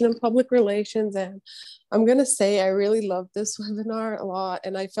concentration in public relations. And I'm going to say I really loved this webinar a lot.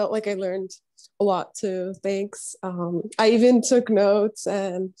 And I felt like I learned a lot too. Thanks. I even took notes.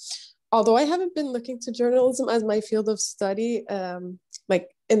 And although I haven't been looking to journalism as my field of study, like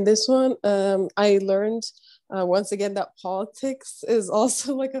in this one, I learned once again that politics is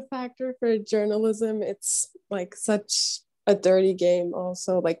also like a factor for journalism. It's like such a dirty game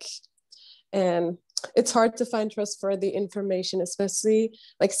also, like, and it's hard to find trustworthy information, especially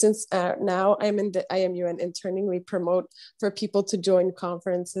like since now I'm in the IMU and interning, we promote for people to join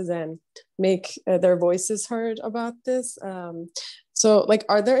conferences and make their voices heard about this. So like,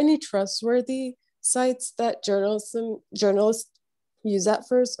 are there any trustworthy sites that journalists use at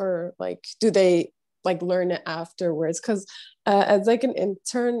first, or like, do they like learn it afterwards? Because as like an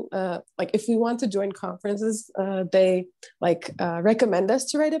intern, like if we want to join conferences, they like recommend us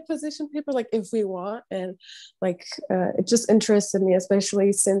to write a position paper, like if we want. And like it just interested me,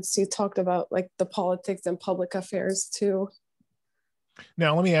 especially since you talked about like the politics and public affairs too.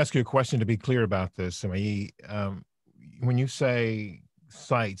 Now, let me ask you a question to be clear about this. When you say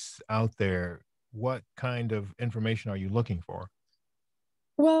sites out there, what kind of information are you looking for?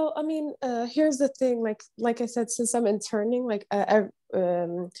 Well, I mean, here's the thing, like I said, since I'm interning, like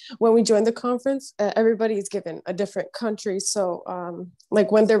when we join the conference, everybody is given a different country. So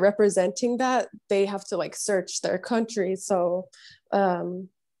like when they're representing that, they have to like search their country. So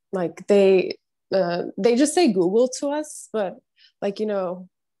like they just say Google to us, but like, you know,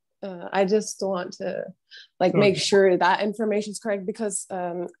 I just want to like make sure that information is correct, because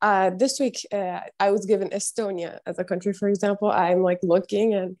this week I was given Estonia as a country, for example. I'm like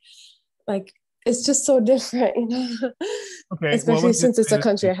looking and like it's just so different, you know. Okay, especially well, since it's a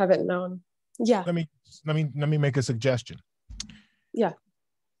country I haven't known. Yeah. Let me make a suggestion. Yeah.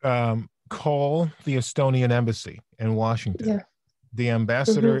 Call the Estonian embassy in Washington. Yeah. The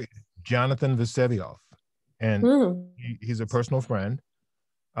ambassador, Jonathan Vasilyev, and he's a personal friend.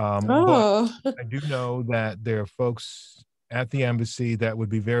 But I do know that there are folks at the embassy that would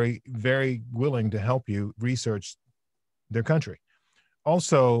be very, very willing to help you research their country.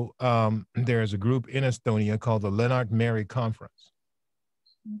 Also, there's a group in Estonia called the Lennart Meri Conference.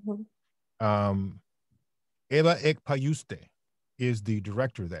 Eva Ekpajuste is the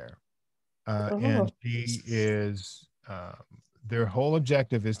director there. And she is, their whole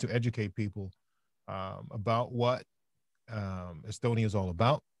objective is to educate people about what Estonia is all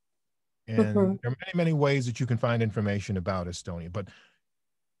about. And there are many, many ways that you can find information about Estonia. But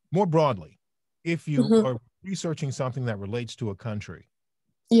more broadly, if you are researching something that relates to a country.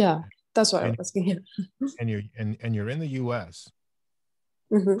 Yeah, that's what I was asking. And you're in the US.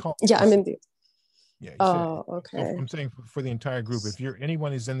 Yeah, I'm in the Yeah. okay. So I'm saying for the entire group, if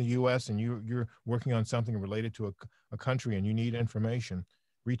anyone is in the US and you're working on something related to a country and you need information,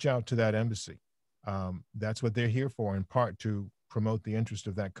 reach out to that embassy. That's what they're here for, in part to promote the interest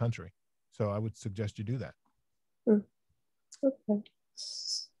of that country. So I would suggest you do that. Okay.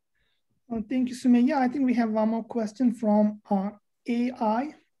 Thank you, Sumaya. Yeah, I think we have one more question from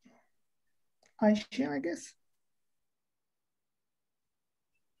AI. Aisha, I guess.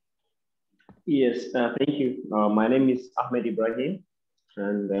 Yes, thank you. My name is Ahmed Ibrahim,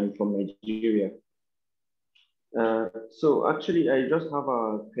 and I'm from Nigeria. So actually, I just have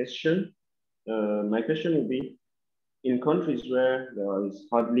a question. My question would be, in countries where there is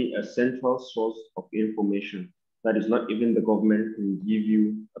hardly a central source of information, that is not even the government can give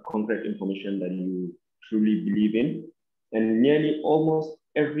you a concrete information that you truly believe in, and nearly almost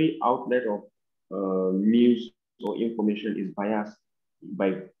every outlet of news or information is biased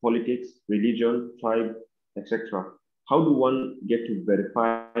by politics, religion, tribe, etc. How do one get to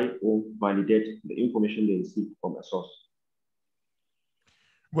verify or validate the information they receive from a source?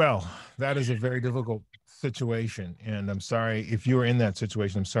 Well, that is a very difficult situation. And I'm sorry if you are in that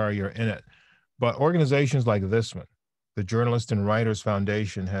situation, I'm sorry you're in it. But organizations like this one, the Journalist and Writers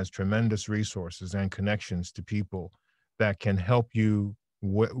Foundation, has tremendous resources and connections to people that can help you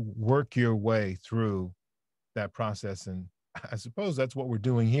work your way through that process. And I suppose that's what we're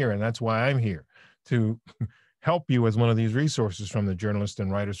doing here. And that's why I'm here, to help you as one of these resources from the Journalist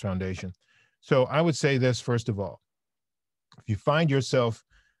and Writers Foundation. So I would say this, first of all, if you find yourself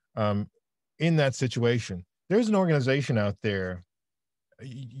in that situation, there's an organization out there.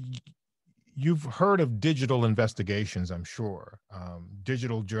 You've heard of digital investigations, I'm sure,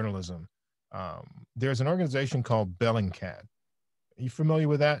 digital journalism. There's an organization called Bellingcat. Are you familiar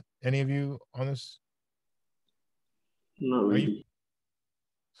with that? Any of you on this? Not really.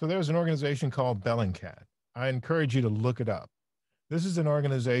 So there's an organization called Bellingcat. I encourage you to look it up. This is an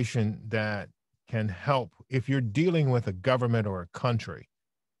organization that can help if you're dealing with a government or a country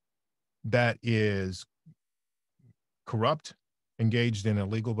that is corrupt, engaged in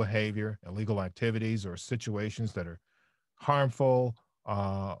illegal behavior, illegal activities, or situations that are harmful,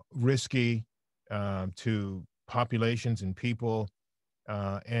 risky to populations and people,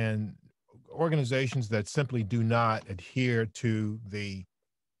 and organizations that simply do not adhere to the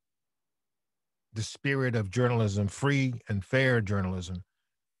spirit of journalism, free and fair journalism.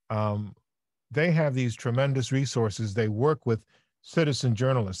 They have these tremendous resources. They work with citizen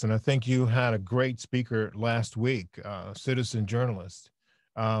journalists. And I think you had a great speaker last week, citizen journalist,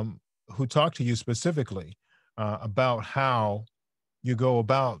 who talked to you specifically about how you go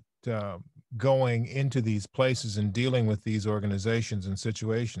about going into these places and dealing with these organizations and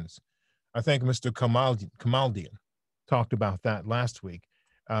situations. I think Mr. Kamaldian talked about that last week.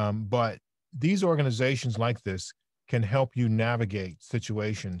 But these organizations like this can help you navigate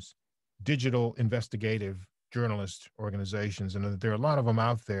situations, digital investigative journalist organizations, and there are a lot of them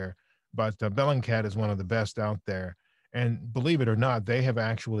out there, but Bellingcat is one of the best out there. And believe it or not, they have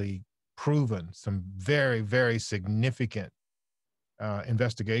actually proven some very, very significant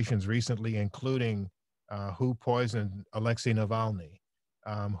investigations recently, including who poisoned Alexei Navalny,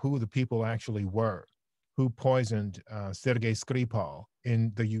 who the people actually were, who poisoned Sergei Skripal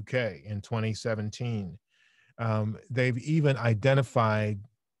in the UK in 2017. They've even identified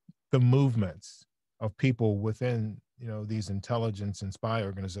the movements of people within, these intelligence and spy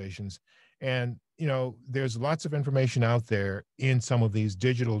organizations. And, there's lots of information out there in some of these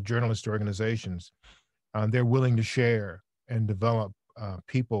digital journalist organizations. They're willing to share and develop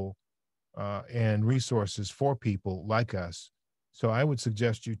people and resources for people like us. So I would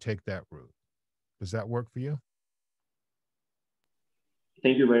suggest you take that route. Does that work for you?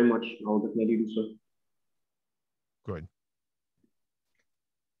 Thank you very much. I'll definitely do so. Good.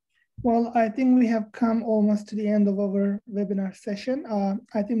 Well, I think we have come almost to the end of our webinar session.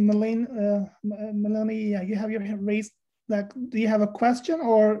 I think Melanie, you have your hand raised. Like, do you have a question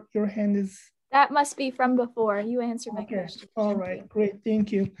or your hand is? That must be from before. You answered my question. All right, great,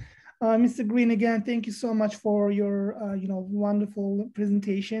 thank you. Mr. Green, again, thank you so much for your wonderful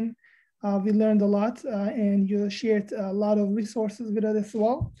presentation. We learned a lot and you shared a lot of resources with us as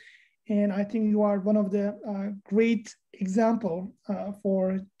well. And I think you are one of the great example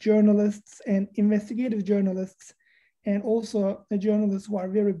for journalists and investigative journalists, and also the journalists who are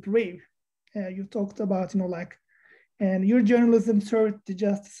very brave. You talked about, and your journalism served the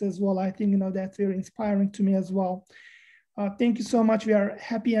justice as well. I think, that's very inspiring to me as well. Thank you so much. We are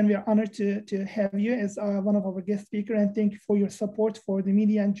happy and we are honored to have you as one of our guest speakers, and thank you for your support for the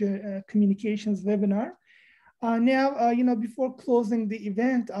Media and Communications webinar. Now, before closing the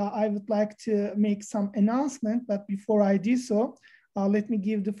event, I would like to make some announcement, but before I do so, let me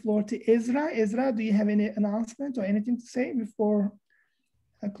give the floor to Ezra. Ezra, do you have any announcement or anything to say before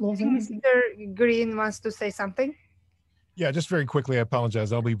closing? Mr. Green wants to say something. Yeah, just very quickly, I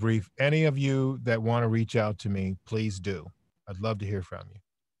apologize. I'll be brief. Any of you that want to reach out to me, please do. I'd love to hear from you.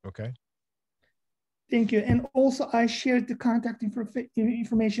 Okay. Thank you. And also I shared the contact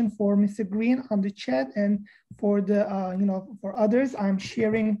information for Mr. Green on the chat, and for the, for others, I'm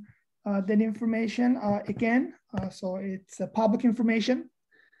sharing that information again. So it's public information.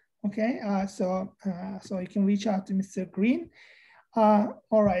 Okay, so you can reach out to Mr. Green.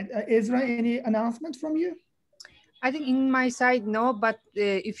 All right, Ezra, any announcement from you? I think in my side, no, but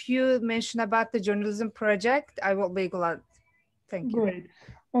if you mention about the journalism project, I will be glad. Thank you. Great.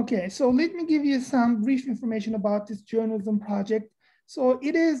 Okay, so let me give you some brief information about this journalism project. So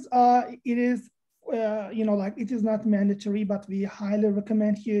it is you know, like it is not mandatory, but we highly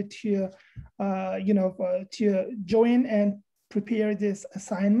recommend you to, you know, to join and prepare this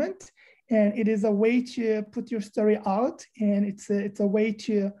assignment. And it is a way to put your story out, and it's a way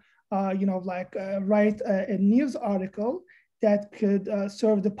to, you know, like write a news article that could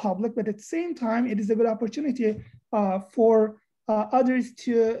serve the public, but at the same time, it is a good opportunity for others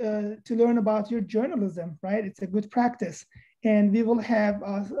to learn about your journalism, right? It's a good practice. And we will have,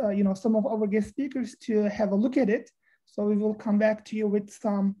 you know, some of our guest speakers to have a look at it. So we will come back to you with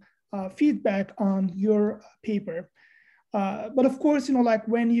some feedback on your paper. But of course, you know, like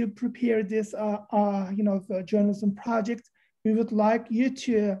when you prepare this, you know, the journalism project, we would like you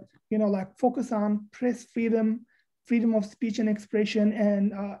to, you know, like focus on press freedom, freedom of speech and expression,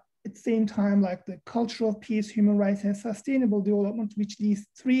 and at the same time, like the cultural peace, human rights, and sustainable development, which these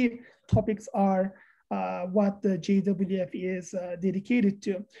three topics are what the JWF is dedicated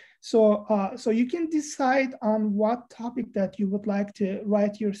to. So, so you can decide on what topic that you would like to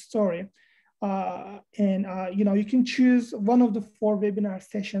write your story. And you know, you can choose one of the 4 webinar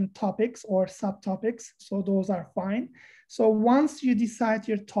session topics or subtopics. So those are fine. So once you decide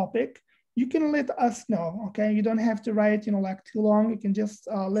your topic, you can let us know, okay? You don't have to write, you know, like too long. You can just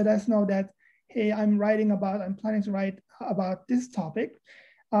let us know that, hey, I'm planning to write about this topic.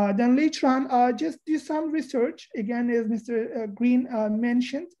 Then later on, just do some research. Again, as Mr. Green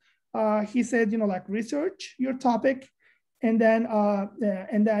mentioned, he said, you know, like research your topic, and then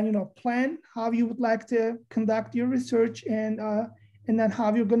you know, plan how you would like to conduct your research, and then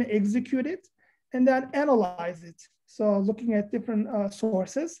how you're going to execute it, and then analyze it. So looking at different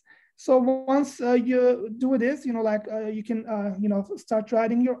sources. So once you do this, you know, like you can, you know, start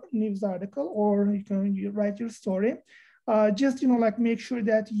writing your news article, or you can write your story. Just, you know, like make sure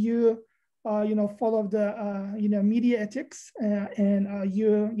that you, you know, follow the, you know, media ethics, and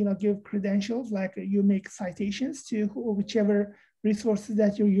you know, give credentials, like you make citations to whichever resources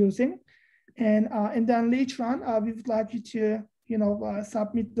that you're using. And then later on, we would like you to, you know,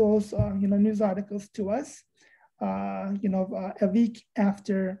 submit those, you know, news articles to us. You know, a week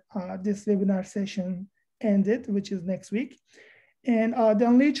after this webinar session ended, which is next week. And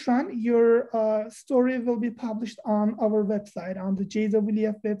then later on, your story will be published on our website, on the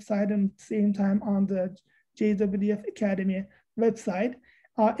JWF website, and at the same time on the JWF Academy website.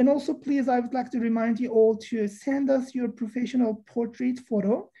 And also, please, I would like to remind you all to send us your professional portrait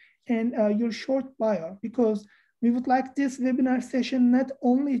photo and your short bio, because we would like this webinar session not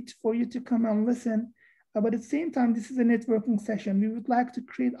only for you to come and listen, but at the same time, this is a networking session. We would like to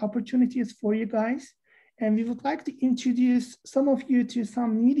create opportunities for you guys, and we would like to introduce some of you to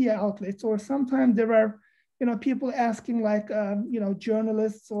some media outlets, or sometimes there are, you know, people asking, like, you know,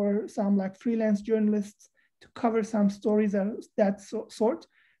 journalists or some like freelance journalists to cover some stories of that sort.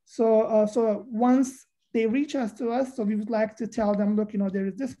 So, so once they reach us to us, so we would like to tell them, look, you know, there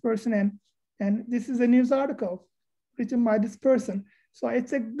is this person, and this is a news article written by this person. So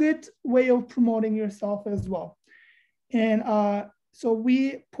it's a good way of promoting yourself as well. And so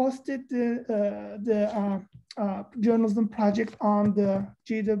we posted the journalism project on the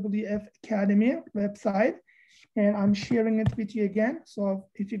JWF Academy website, and I'm sharing it with you again. So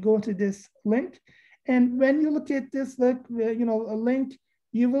if you go to this link, and when you look at this, you know, a link,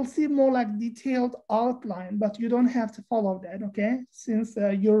 you will see more like detailed outline, but you don't have to follow that, okay? Since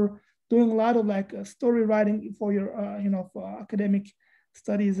you're doing a lot of like story writing for your, you know, for academic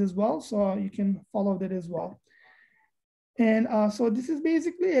studies as well. So you can follow that as well. And so this is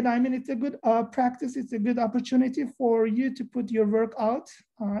basically it. I mean, it's a good practice. It's a good opportunity for you to put your work out.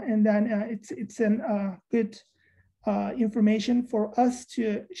 And then it's a good information for us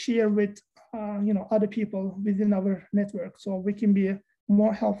to share with, you know, other people within our network. So we can be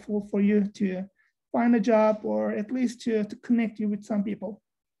more helpful for you to find a job, or at least to connect you with some people.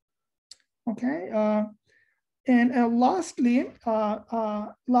 Okay. And lastly,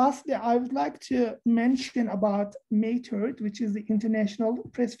 I would like to mention about May 3rd, which is the International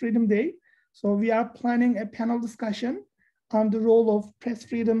Press Freedom Day. So we are planning a panel discussion on the role of press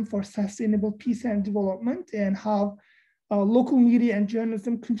freedom for sustainable peace and development, and how local media and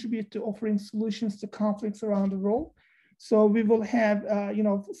journalism contribute to offering solutions to conflicts around the world. So we will have, you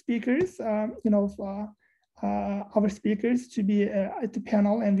know, speakers, you know, our speakers to be at the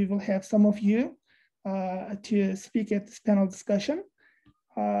panel, and we will have some of you to speak at this panel discussion.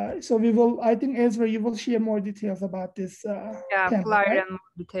 So we will, I think Ezra, you will share more details about this Yeah, panel, flyer right? and more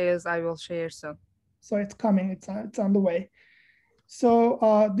details I will share soon. So it's coming, it's on the way. So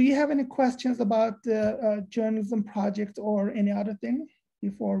do you have any questions about the journalism project or any other thing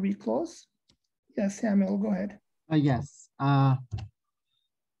before we close? Yes, Samuel, go ahead. Yes.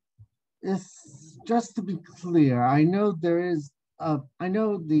 It's just to be clear. I know there is there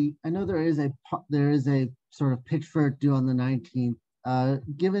is a sort of pitch for it due on the 19th.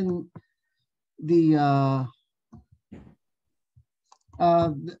 Given the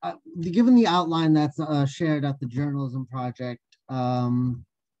given the outline that's shared at the Journalism Project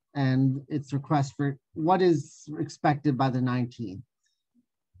and its request for what is expected by the 19th.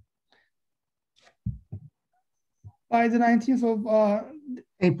 By the 19th of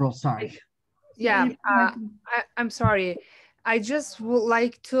April, sorry. Yeah, I'm sorry. I just would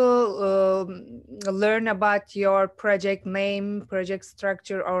like to learn about your project name, project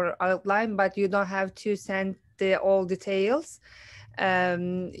structure, or outline, but you don't have to send all details.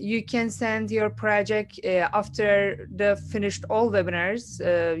 You can send your project after the finished all webinars,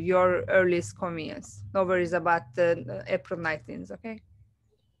 your earliest convenience. No worries about the April 19th, okay?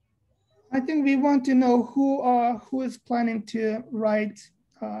 I think we want to know who is planning to write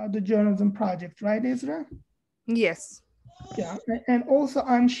the journalism project, right, Ezra? Yes. Yeah, and also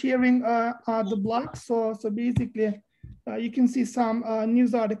I'm sharing the blog. So basically, you can see some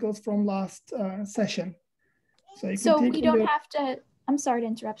news articles from last session. So you can take we don't have to, I'm sorry to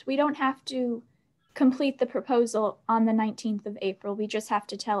interrupt. We don't have to complete the proposal on the 19th of April. We just have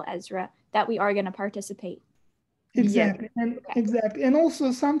to tell Ezra that we are going to participate. Exactly, Yeah. and exactly, and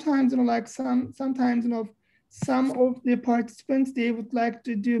also sometimes, like sometimes, some of the participants, they would like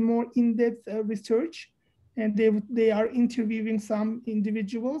to do more in-depth research, and they are interviewing some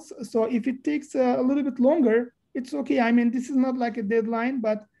individuals. So if it takes a little bit longer, it's okay. I mean, this is not like a deadline,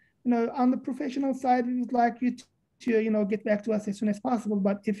 but on the professional side, we would like you to get back to us as soon as possible.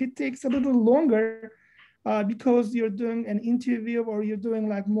 But if it takes a little longer, because you're doing an interview or you're doing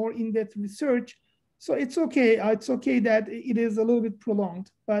like more in-depth research, so it's okay. It's okay that it is a little bit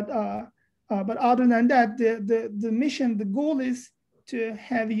prolonged. But other than that, the mission, the goal is to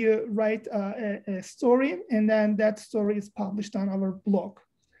have you write a story, and then that story is published on our blog.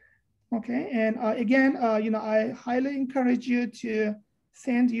 Okay, and again, I highly encourage you to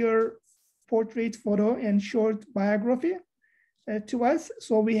send your portrait photo and short biography to us,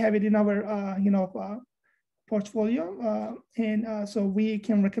 so we have it in our portfolio, and so we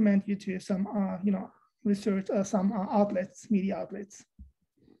can recommend you to some research, some outlets, media outlets.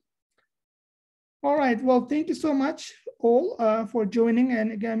 All right, well, thank you so much all for joining,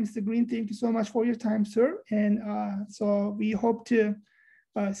 and again, Mr. Green, thank you so much for your time, sir, and so we hope to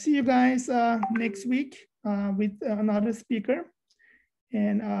see you guys next week with another speaker,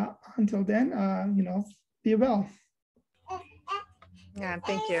 and until then, be well. Yeah,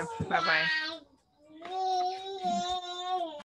 thank you. Bye-bye.